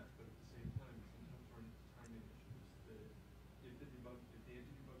thinking that, but at the same time, sometimes run into timing issues. That if the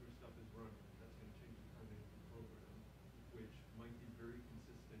anti-debugger stuff is running, that's going to change the timing of the program, which might be very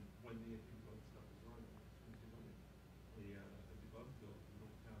consistent when the anti-debug stuff is running. As soon as you run a debug build, you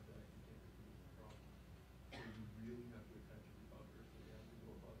don't have that, you can't reproduce the problem. So you really have to attach a debugger, so you have to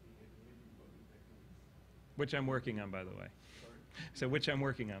go about the anti-debugging techniques. Which I'm working on, by the way. Sorry. So which I'm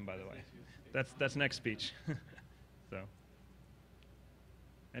working on, by the way. That's next speech. So,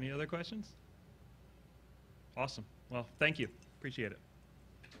 any other questions? Awesome. Well, thank you. Appreciate it.